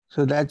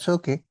 So that's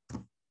okay.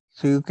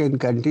 So you can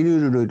continue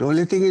to do it.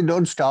 Only thing is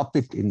don't stop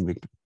it in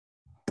between.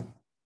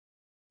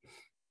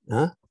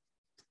 Huh?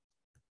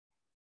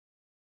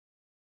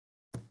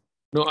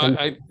 No,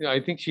 I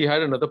think she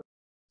had another.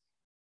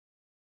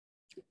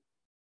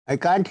 I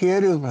can't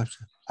hear you,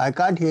 Professor. I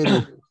can't hear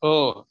you.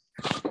 Oh,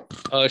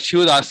 she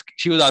was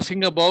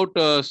asking about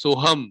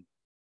Soham.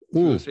 She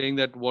was saying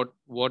that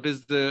what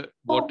is the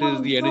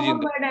energy in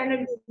Soham that? word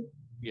energy.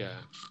 Yeah.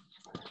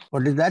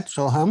 What is that?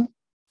 Soham?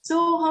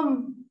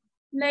 Soham,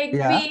 like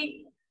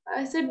we,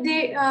 so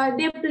they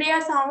play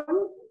a sound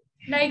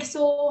like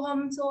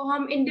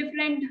soham in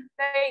different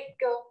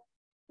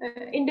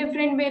in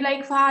different way,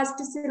 like fast,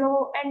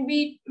 slow, and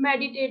we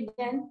meditate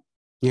then.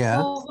 Yeah.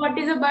 So what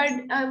is a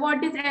bird?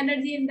 What is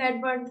energy in that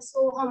word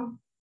soham?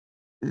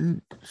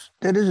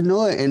 There is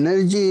no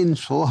energy in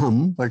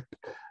Soham, but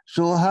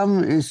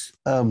Soham is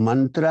a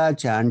mantra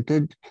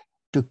chanted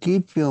to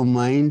keep your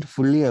mind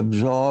fully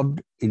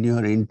absorbed in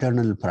your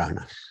internal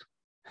pranas.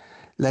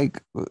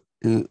 Like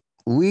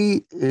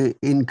we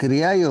in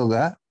Kriya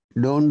Yoga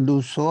don't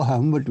do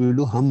Soham, but we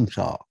do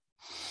Hamsa.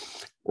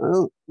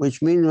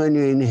 Which means when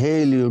you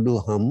inhale, you do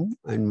hum,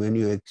 and when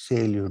you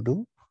exhale, you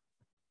do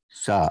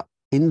sa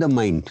in the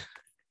mind,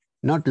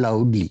 not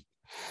loudly.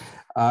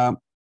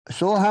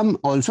 Soham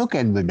also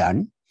can be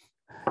done.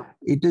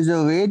 It is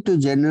a way to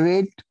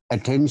generate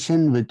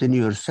attention within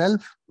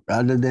yourself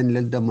rather than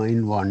let the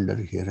mind wander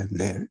here and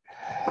there.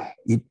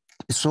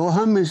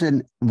 Soham is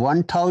a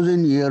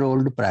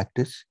 1,000-year-old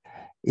practice.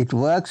 It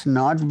works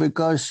not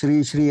because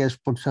Sri Sri has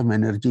put some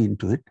energy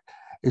into it.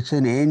 It's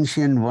an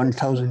ancient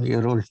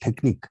 1,000-year-old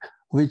technique,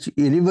 which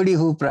anybody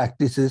who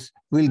practices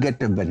will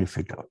get a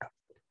benefit out of.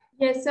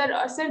 Yes,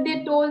 sir. Sir,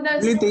 they told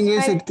us. The only thing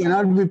is it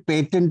cannot be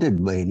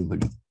patented by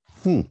anybody.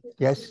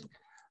 Yes.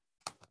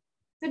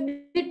 So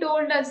they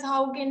told us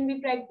how can we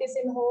practice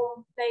in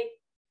home, like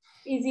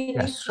easily.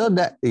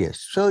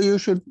 Yes. So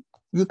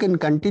you can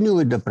continue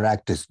with the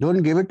practice.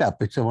 Don't give it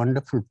up. It's a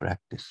wonderful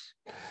practice.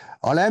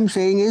 All I'm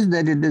saying is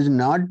that it does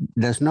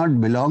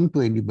not belong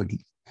to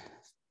anybody.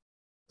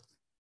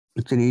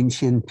 It's an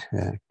ancient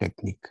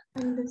technique.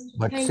 Understood.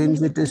 But Thank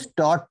since you. it is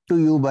taught to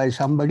you by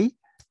somebody,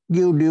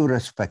 give due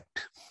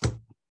respect.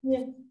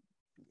 Yeah.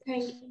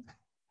 Thank you.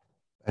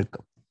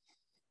 Welcome.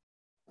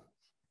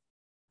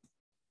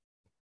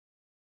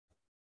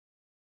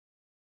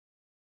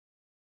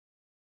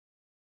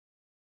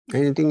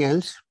 Anything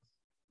else?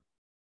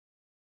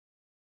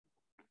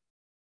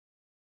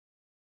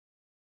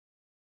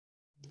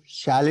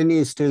 Shalini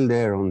is still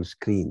there on the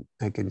screen.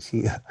 I can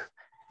see her.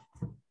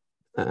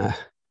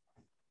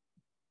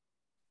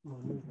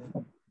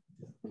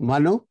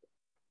 Manu?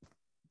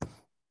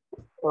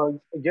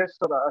 Yes,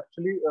 sir.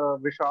 Actually,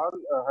 Vishal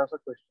has a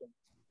question.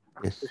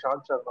 Yes.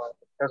 Vishal Sharma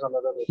has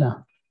another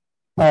question.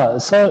 Yeah.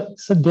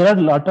 So there are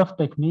a lot of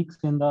techniques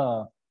in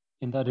the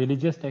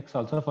religious texts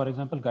also. For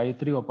example,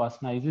 Gayatri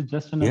Upasana. Is it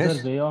just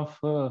another way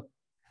of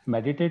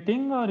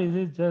meditating, or is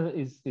it just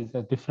is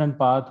a different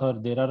path, or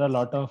there are a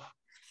lot of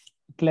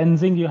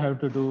cleansing you have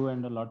to do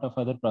and a lot of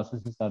other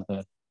processes are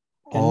there?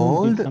 Can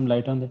you give some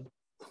light on that?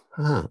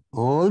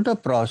 All the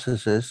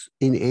processes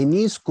in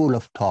any school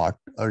of thought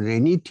or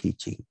any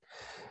teaching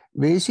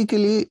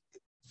basically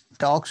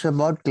talks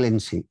about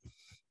cleansing.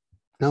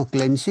 Now,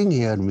 cleansing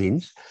here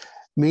means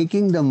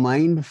making the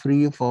mind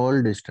free of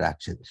all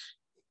distractions.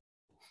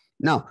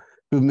 Now,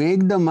 to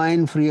make the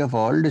mind free of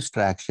all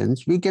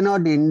distractions, we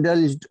cannot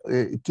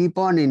keep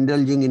on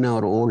indulging in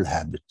our old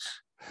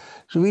habits.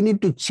 So we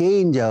need to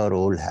change our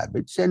old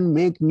habits and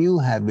make new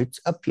habits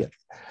appear.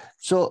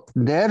 So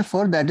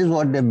therefore, that is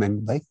what they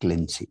meant by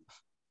cleansing.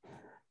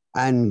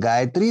 And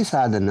Gayatri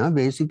Sadhana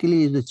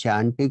basically is the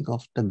chanting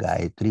of the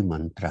Gayatri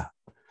mantra.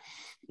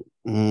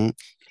 And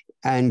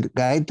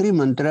Gayatri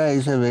mantra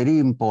is a very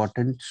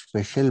important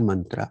special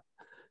mantra.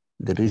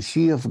 The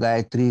Rishi of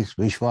Gayatri is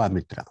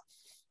Vishwamitra,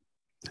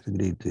 the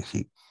great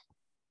Rishi.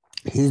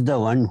 He's the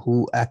one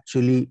who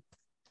actually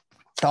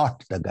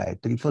taught the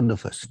Gayatri for the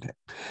first time.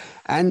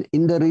 And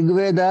in the Rig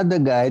Veda, the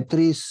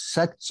Gayatri is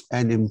such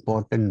an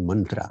important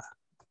mantra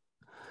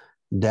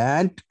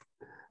that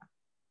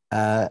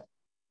the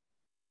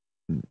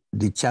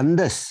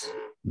chandas,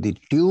 the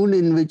tune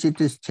in which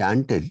it is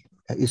chanted,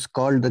 is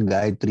called the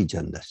Gayatri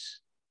chandas.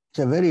 It's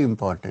a very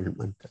important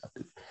mantra.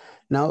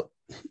 Now,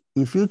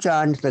 if you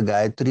chant the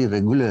Gayatri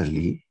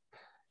regularly,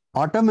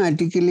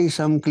 automatically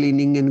some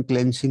cleaning and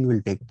cleansing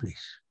will take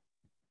place.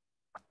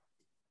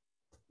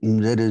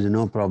 There is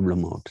no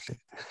problem out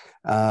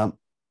there.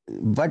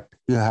 But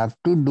you have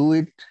to do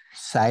it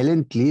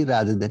silently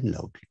rather than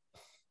loudly.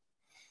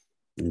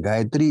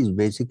 Gayatri is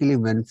basically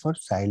meant for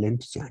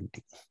silent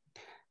chanting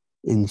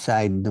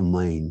inside the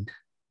mind.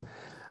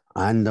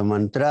 And the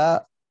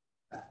mantra,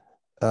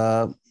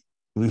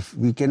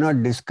 we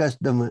cannot discuss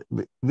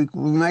we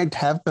might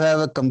have to have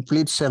a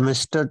complete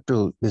semester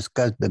to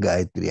discuss the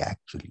Gayatri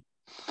actually.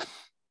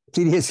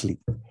 Seriously.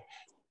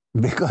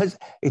 Because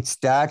it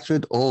starts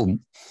with Om.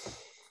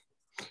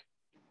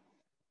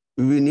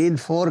 We need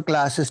 4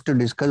 classes to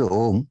discuss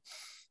Om,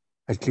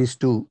 at least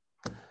 2.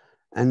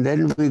 And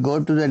then we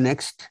go to the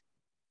next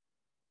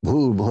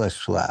Bhu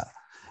Bhuvaswa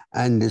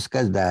and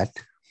discuss that.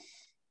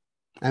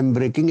 I'm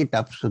breaking it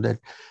up so that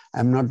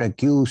I'm not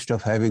accused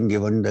of having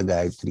given the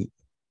Gayatri.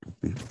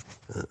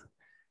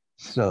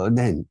 So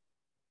then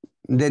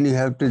you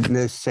have to,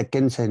 the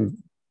second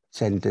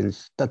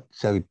sentence, Tat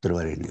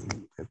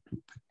Savitravarenyam,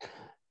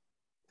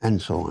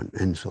 and so on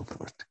and so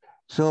forth.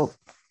 So,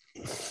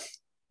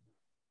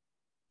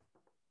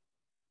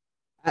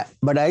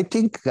 but I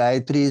think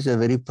Gayatri is a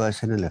very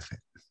personal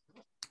affair.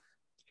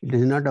 It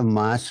is not a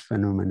mass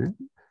phenomenon.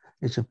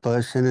 It's a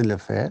personal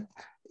affair.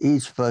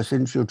 Each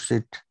person should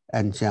sit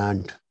and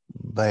chant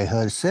by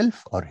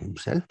herself or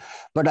himself.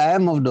 But I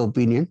am of the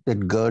opinion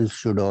that girls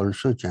should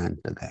also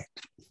chant the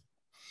Gayatri,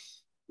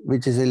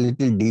 which is a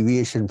little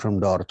deviation from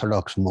the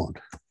orthodox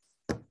mode.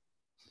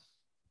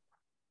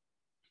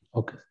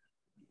 Okay.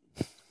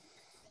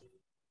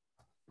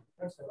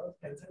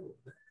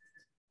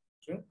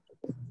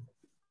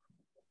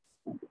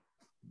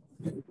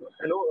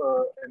 Hello,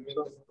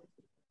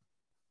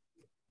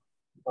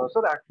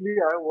 sir, actually,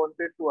 I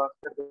wanted to ask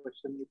a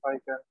question if I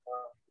can.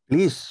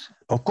 Please,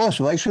 of course,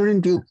 why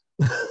shouldn't you?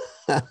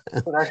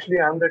 But actually,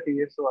 I'm the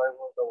TA, so I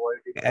was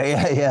avoiding.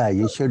 Yeah,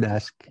 you should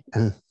ask.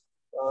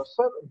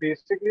 Sir,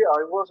 basically,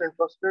 I was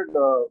interested,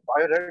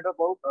 I read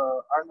about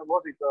and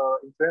was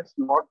influenced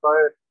a lot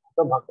by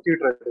the Bhakti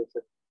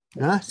tradition.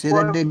 Say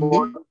that again.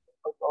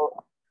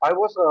 I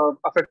was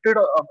affected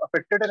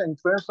and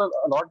influenced a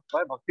lot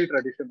by Bhakti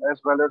tradition as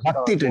well as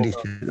Bhakti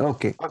tradition.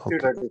 Okay. Bhakti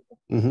tradition.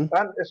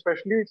 And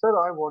especially, sir,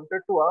 I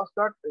wanted to ask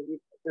that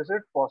is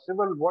it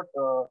possible what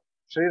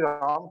Sri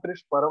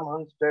Ramakrishna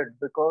Paramhans did,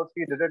 because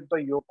he did it the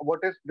yoga,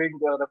 what is being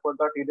referred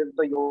that he did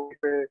the yoga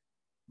way,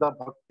 the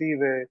Bhakti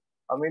way.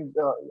 I mean,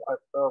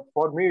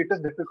 for me, it is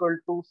difficult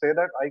to say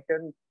that I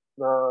can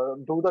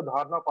do the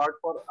dharna part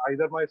for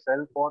either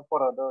myself or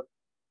for others.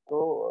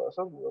 So,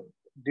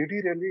 did he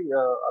really?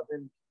 I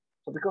mean,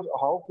 so because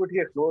how could he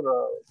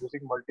explore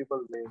using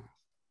multiple ways?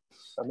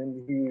 I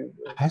mean, he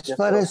as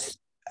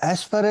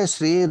far as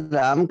Sri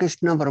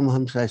Ramakrishna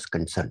Paramahamsa is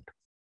concerned,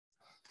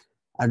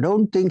 I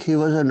don't think he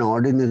was an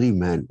ordinary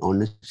man.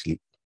 Honestly,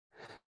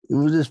 he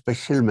was a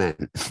special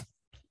man.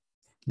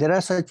 There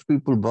are such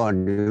people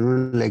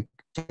born, like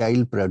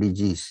child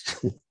prodigies.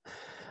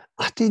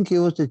 I think he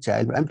was a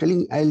child.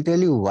 I'll tell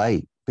you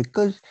why.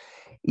 Because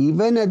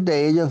even at the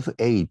age of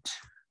 8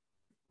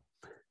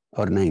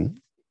 or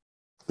 9,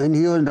 when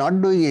he was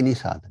not doing any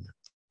sadhana,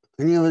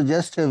 when he was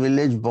just a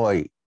village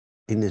boy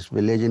in his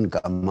village in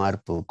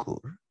Kamarpukur,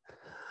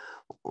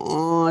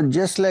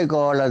 just like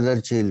all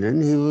other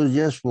children, he was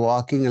just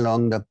walking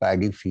along the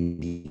paddy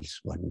fields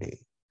one day,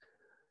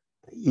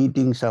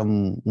 eating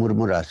some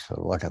murmuras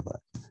or whatever.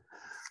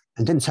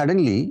 And then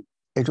suddenly,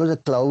 it was a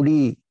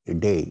cloudy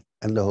day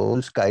and the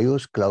whole sky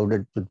was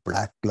clouded with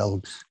black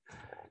clouds.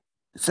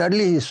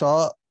 Suddenly, he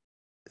saw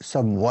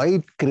some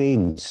white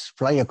cranes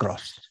fly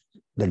across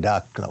the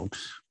dark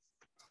clouds.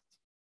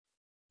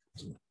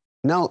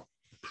 Now,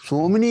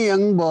 so many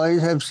young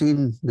boys have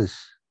seen this.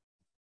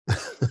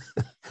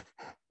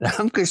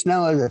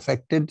 Ramakrishna was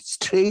affected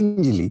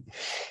strangely.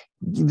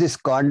 This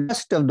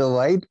contrast of the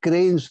white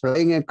cranes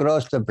flying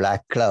across the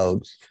black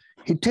clouds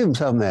hit him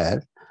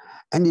somewhere,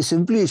 and he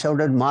simply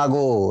shouted,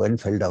 "Mago,"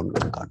 and fell down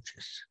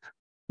unconscious.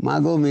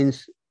 Mago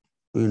means,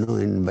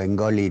 in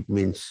Bengali, it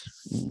means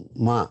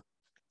ma.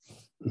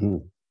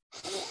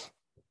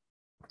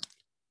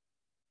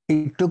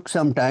 It took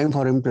some time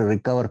for him to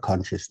recover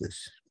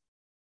consciousness.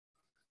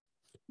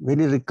 When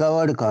he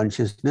recovered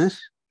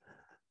consciousness,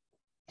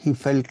 he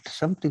felt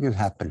something had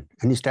happened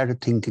and he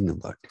started thinking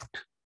about it.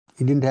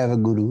 He didn't have a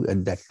guru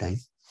at that time.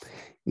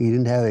 He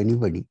didn't have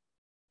anybody.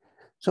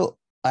 So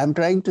I'm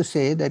trying to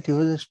say that he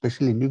was a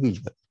special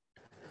individual.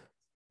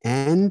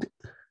 And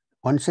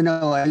once in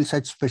a while,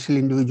 such special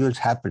individuals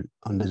happen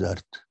on this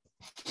earth.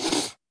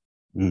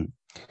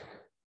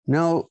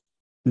 Now,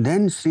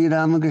 then Sri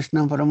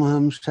Ramakrishna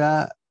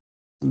Paramahamsa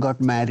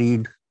got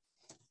married.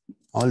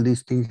 All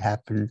these things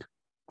happened.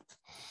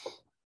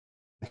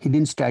 He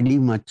didn't study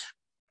much,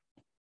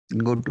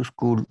 didn't go to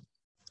school.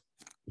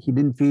 He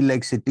didn't feel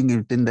like sitting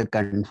within the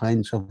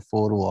confines of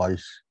four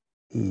walls.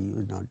 He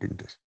was not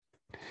interested.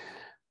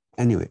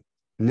 Anyway,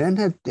 then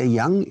at a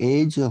young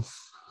age of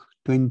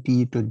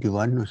 20,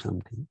 21 or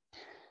something,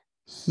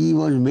 he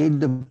was made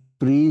the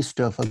priest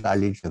of a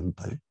Kali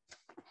temple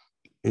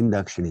in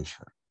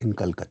Dakshineshwar, in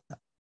Calcutta.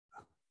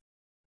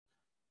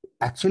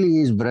 Actually,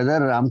 his brother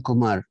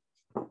Ramkumar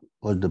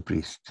was the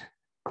priest.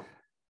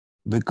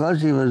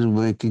 Because he was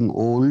working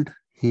old,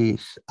 he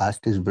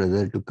asked his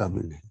brother to come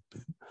and help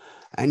him.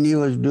 And he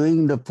was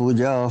doing the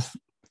puja of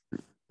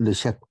the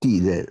Shakti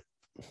there,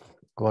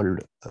 called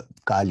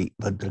Kali,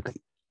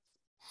 Bhadrakali.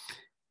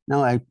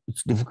 Now,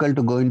 it's difficult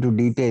to go into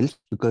details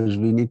because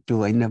we need to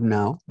wind up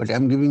now. But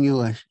I'm giving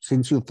you,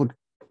 since you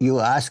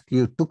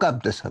took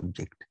up the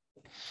subject.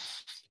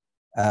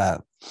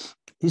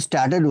 He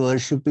started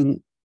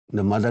worshipping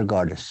the mother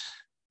goddess,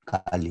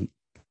 Kali.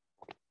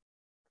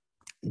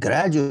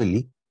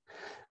 Gradually,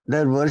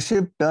 their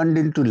worship turned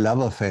into love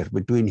affair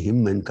between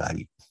him and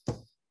Kali.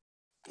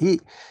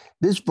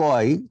 This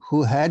boy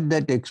who had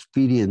that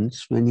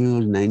experience when he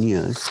was 9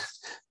 years,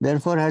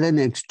 therefore had an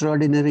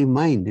extraordinary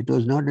mind. It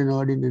was not an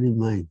ordinary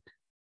mind.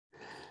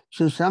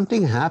 So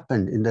something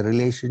happened in the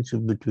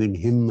relationship between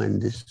him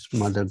and this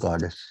mother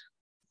goddess.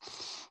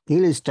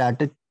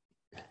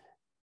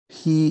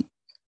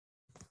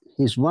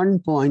 His one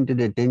pointed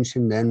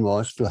attention then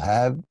was to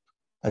have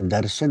a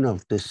darshan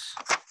of this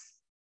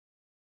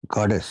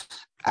goddess,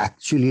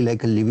 actually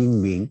like a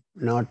living being,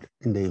 not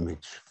in the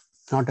image,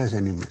 not as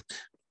an image.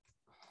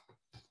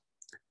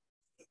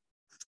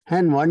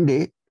 And one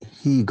day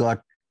he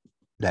got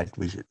that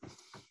vision.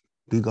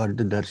 He got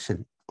the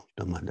darshan of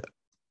the mother.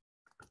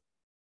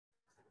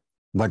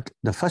 But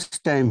the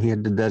first time he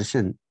had the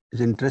darshan is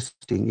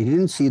interesting. He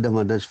didn't see the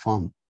mother's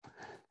form.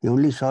 He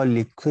only saw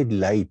liquid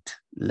light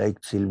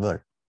like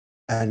silver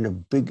and a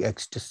big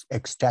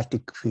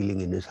ecstatic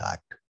feeling in his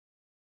heart.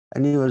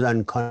 And he was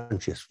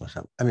unconscious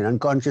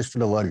unconscious to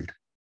the world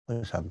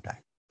for some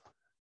time.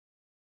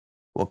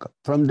 Woke up.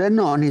 From then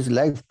on, his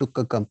life took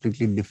a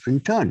completely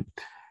different turn.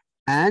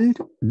 And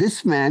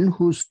this man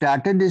who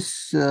started his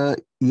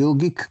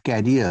yogic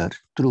career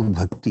through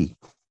bhakti,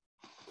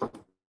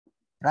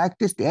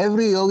 practiced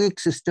every yogic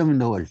system in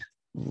the world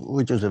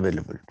which was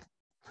available.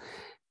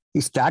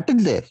 He started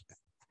there.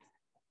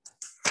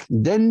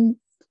 Then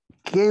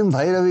came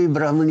Bhairavi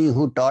Brahmani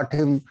who taught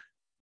him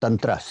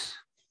tantras.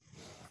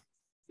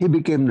 He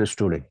became the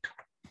student.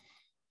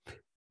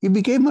 He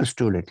became a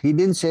student. He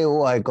didn't say,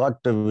 oh, I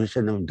got the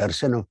vision of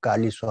darshan of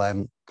Kali,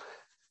 so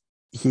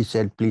he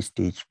said, please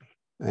teach me.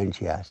 And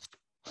she asked.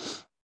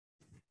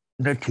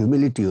 That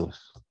humility was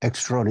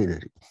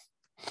extraordinary.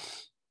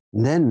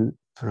 Then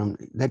from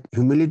that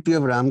humility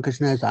of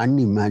Ramakrishna is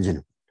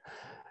unimaginable.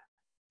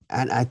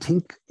 And I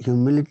think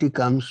humility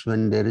comes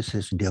when there is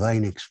this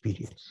divine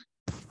experience.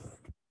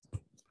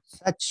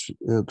 Such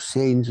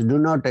saints do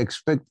not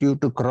expect you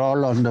to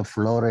crawl on the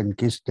floor and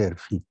kiss their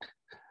feet.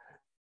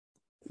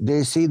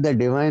 They see the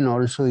divine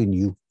also in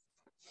you.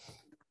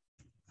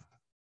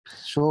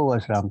 So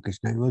was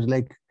Ramakrishna. He was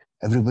like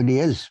everybody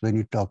else when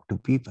he talked to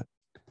people.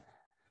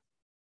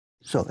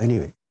 So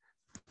anyway,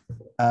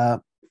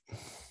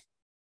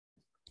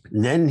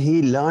 then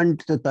he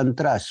learned the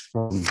tantras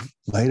from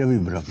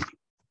Bhairavi Brahmani.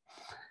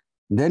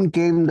 Then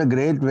came the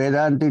great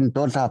Vedanta in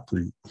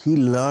Totapuri. He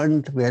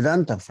learned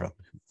Vedanta from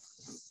him,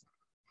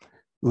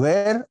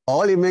 where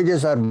all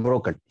images are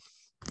broken.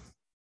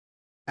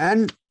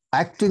 And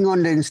acting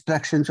on the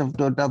instructions of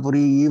Totapuri,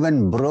 he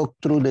even broke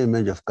through the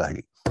image of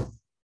Kali.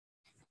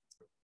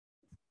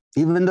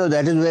 Even though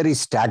that is where he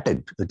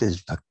started with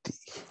his bhakti.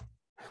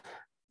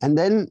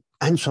 And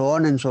so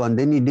on and so on.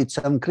 Then he did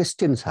some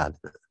Christian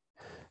sadhana.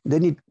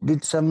 Then he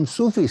did some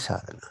Sufi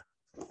sadhana.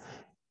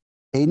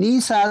 Any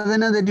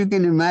sadhana that you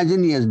can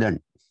imagine, he has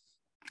done.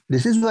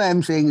 This is why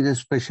I'm saying he's a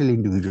special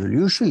individual.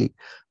 Usually,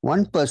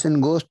 one person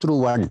goes through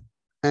one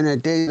and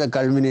attains the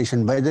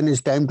culmination. By then,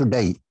 it's time to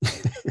die.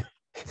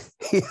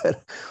 Here,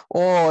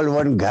 all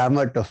one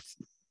gamut of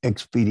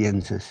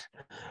experiences.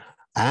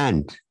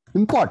 And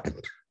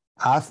important,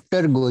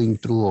 after going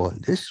through all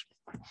this,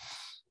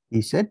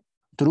 he said,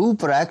 through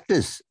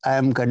practice, I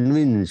am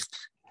convinced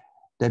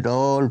that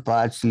all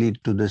paths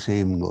lead to the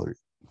same goal.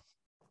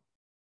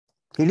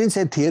 He didn't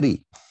say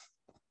theory.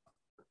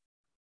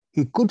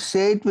 He could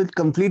say it with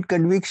complete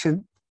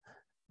conviction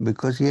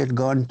because he had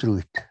gone through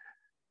it.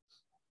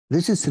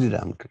 This is Sri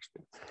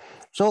Ramakrishna.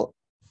 So,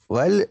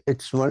 well,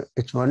 it's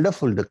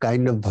wonderful, the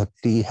kind of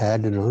bhakti he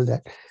had and all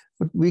that,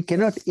 but we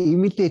cannot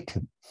imitate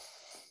him.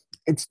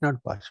 It's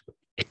not possible.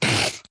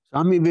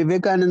 Swami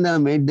Vivekananda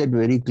made that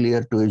very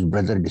clear to his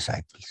brother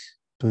disciples,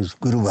 to his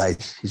Guru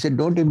Bhais. He said,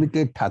 don't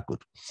imitate Thakur.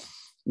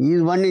 He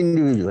is one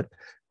individual.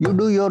 You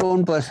do your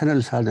own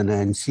personal sadhana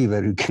and see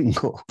where you can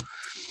go.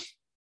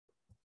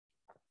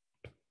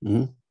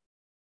 Hmm?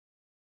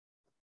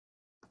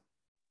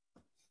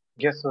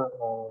 Yes, sir.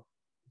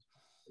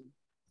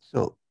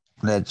 So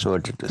that's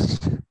what it is.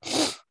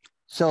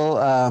 So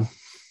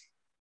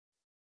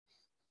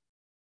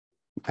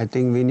I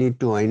think we need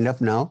to wind up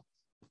now.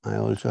 I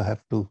also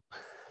have to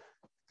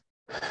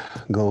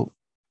go.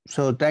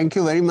 So thank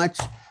you very much.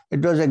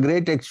 It was a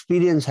great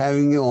experience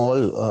having you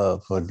all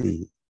for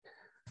the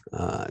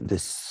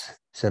this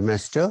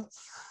semester.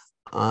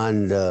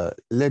 And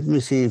let me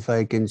see if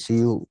I can see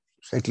you,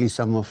 at least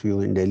some of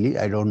you in Delhi.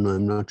 I don't know.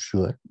 I'm not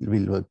sure.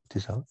 We'll work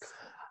this out.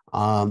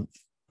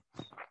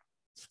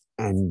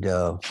 And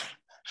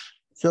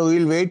so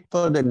we'll wait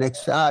for the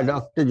next.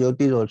 Dr.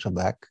 Jyoti is also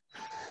back.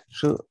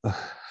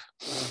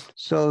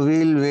 So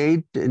we'll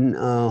wait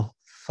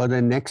for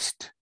the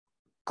next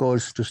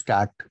course to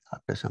start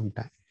after some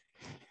time.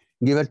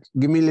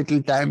 Give me a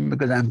little time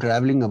because I'm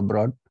traveling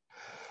abroad.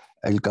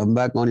 I'll come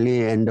back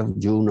only end of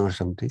June or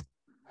something.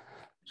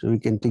 So we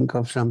can think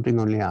of something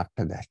only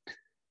after that.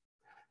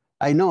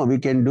 I know we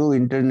can do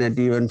internet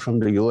even from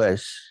the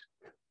US,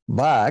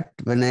 but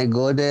when I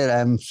go there,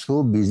 I'm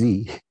so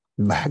busy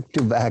back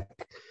to back.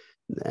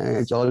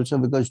 It's also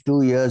because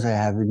 2 years I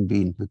haven't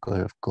been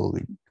because of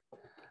COVID.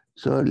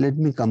 So let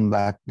me come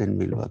back, then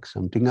we'll work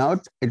something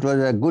out. It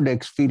was a good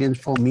experience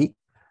for me,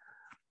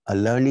 a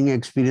learning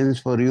experience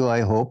for you,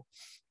 I hope.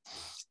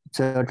 It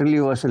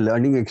certainly was a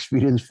learning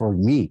experience for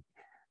me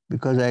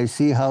because I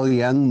see how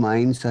young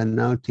minds are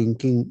now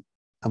thinking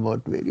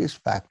about various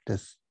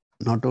factors,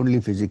 not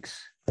only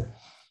physics,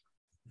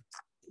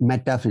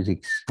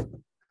 metaphysics.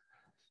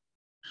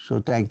 So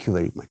thank you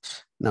very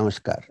much.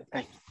 Namaskar.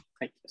 Thank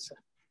you, sir.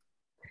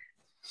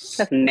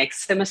 Sir,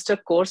 next semester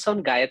course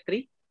on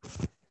Gayatri.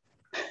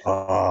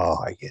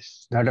 Oh,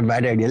 yes. Not a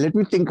bad idea. Let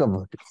me think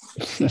about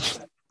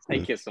it.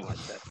 Thank you so much,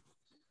 sir.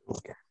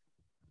 Okay.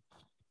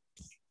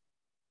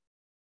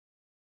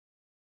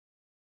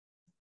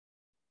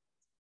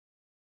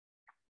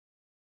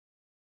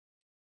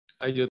 I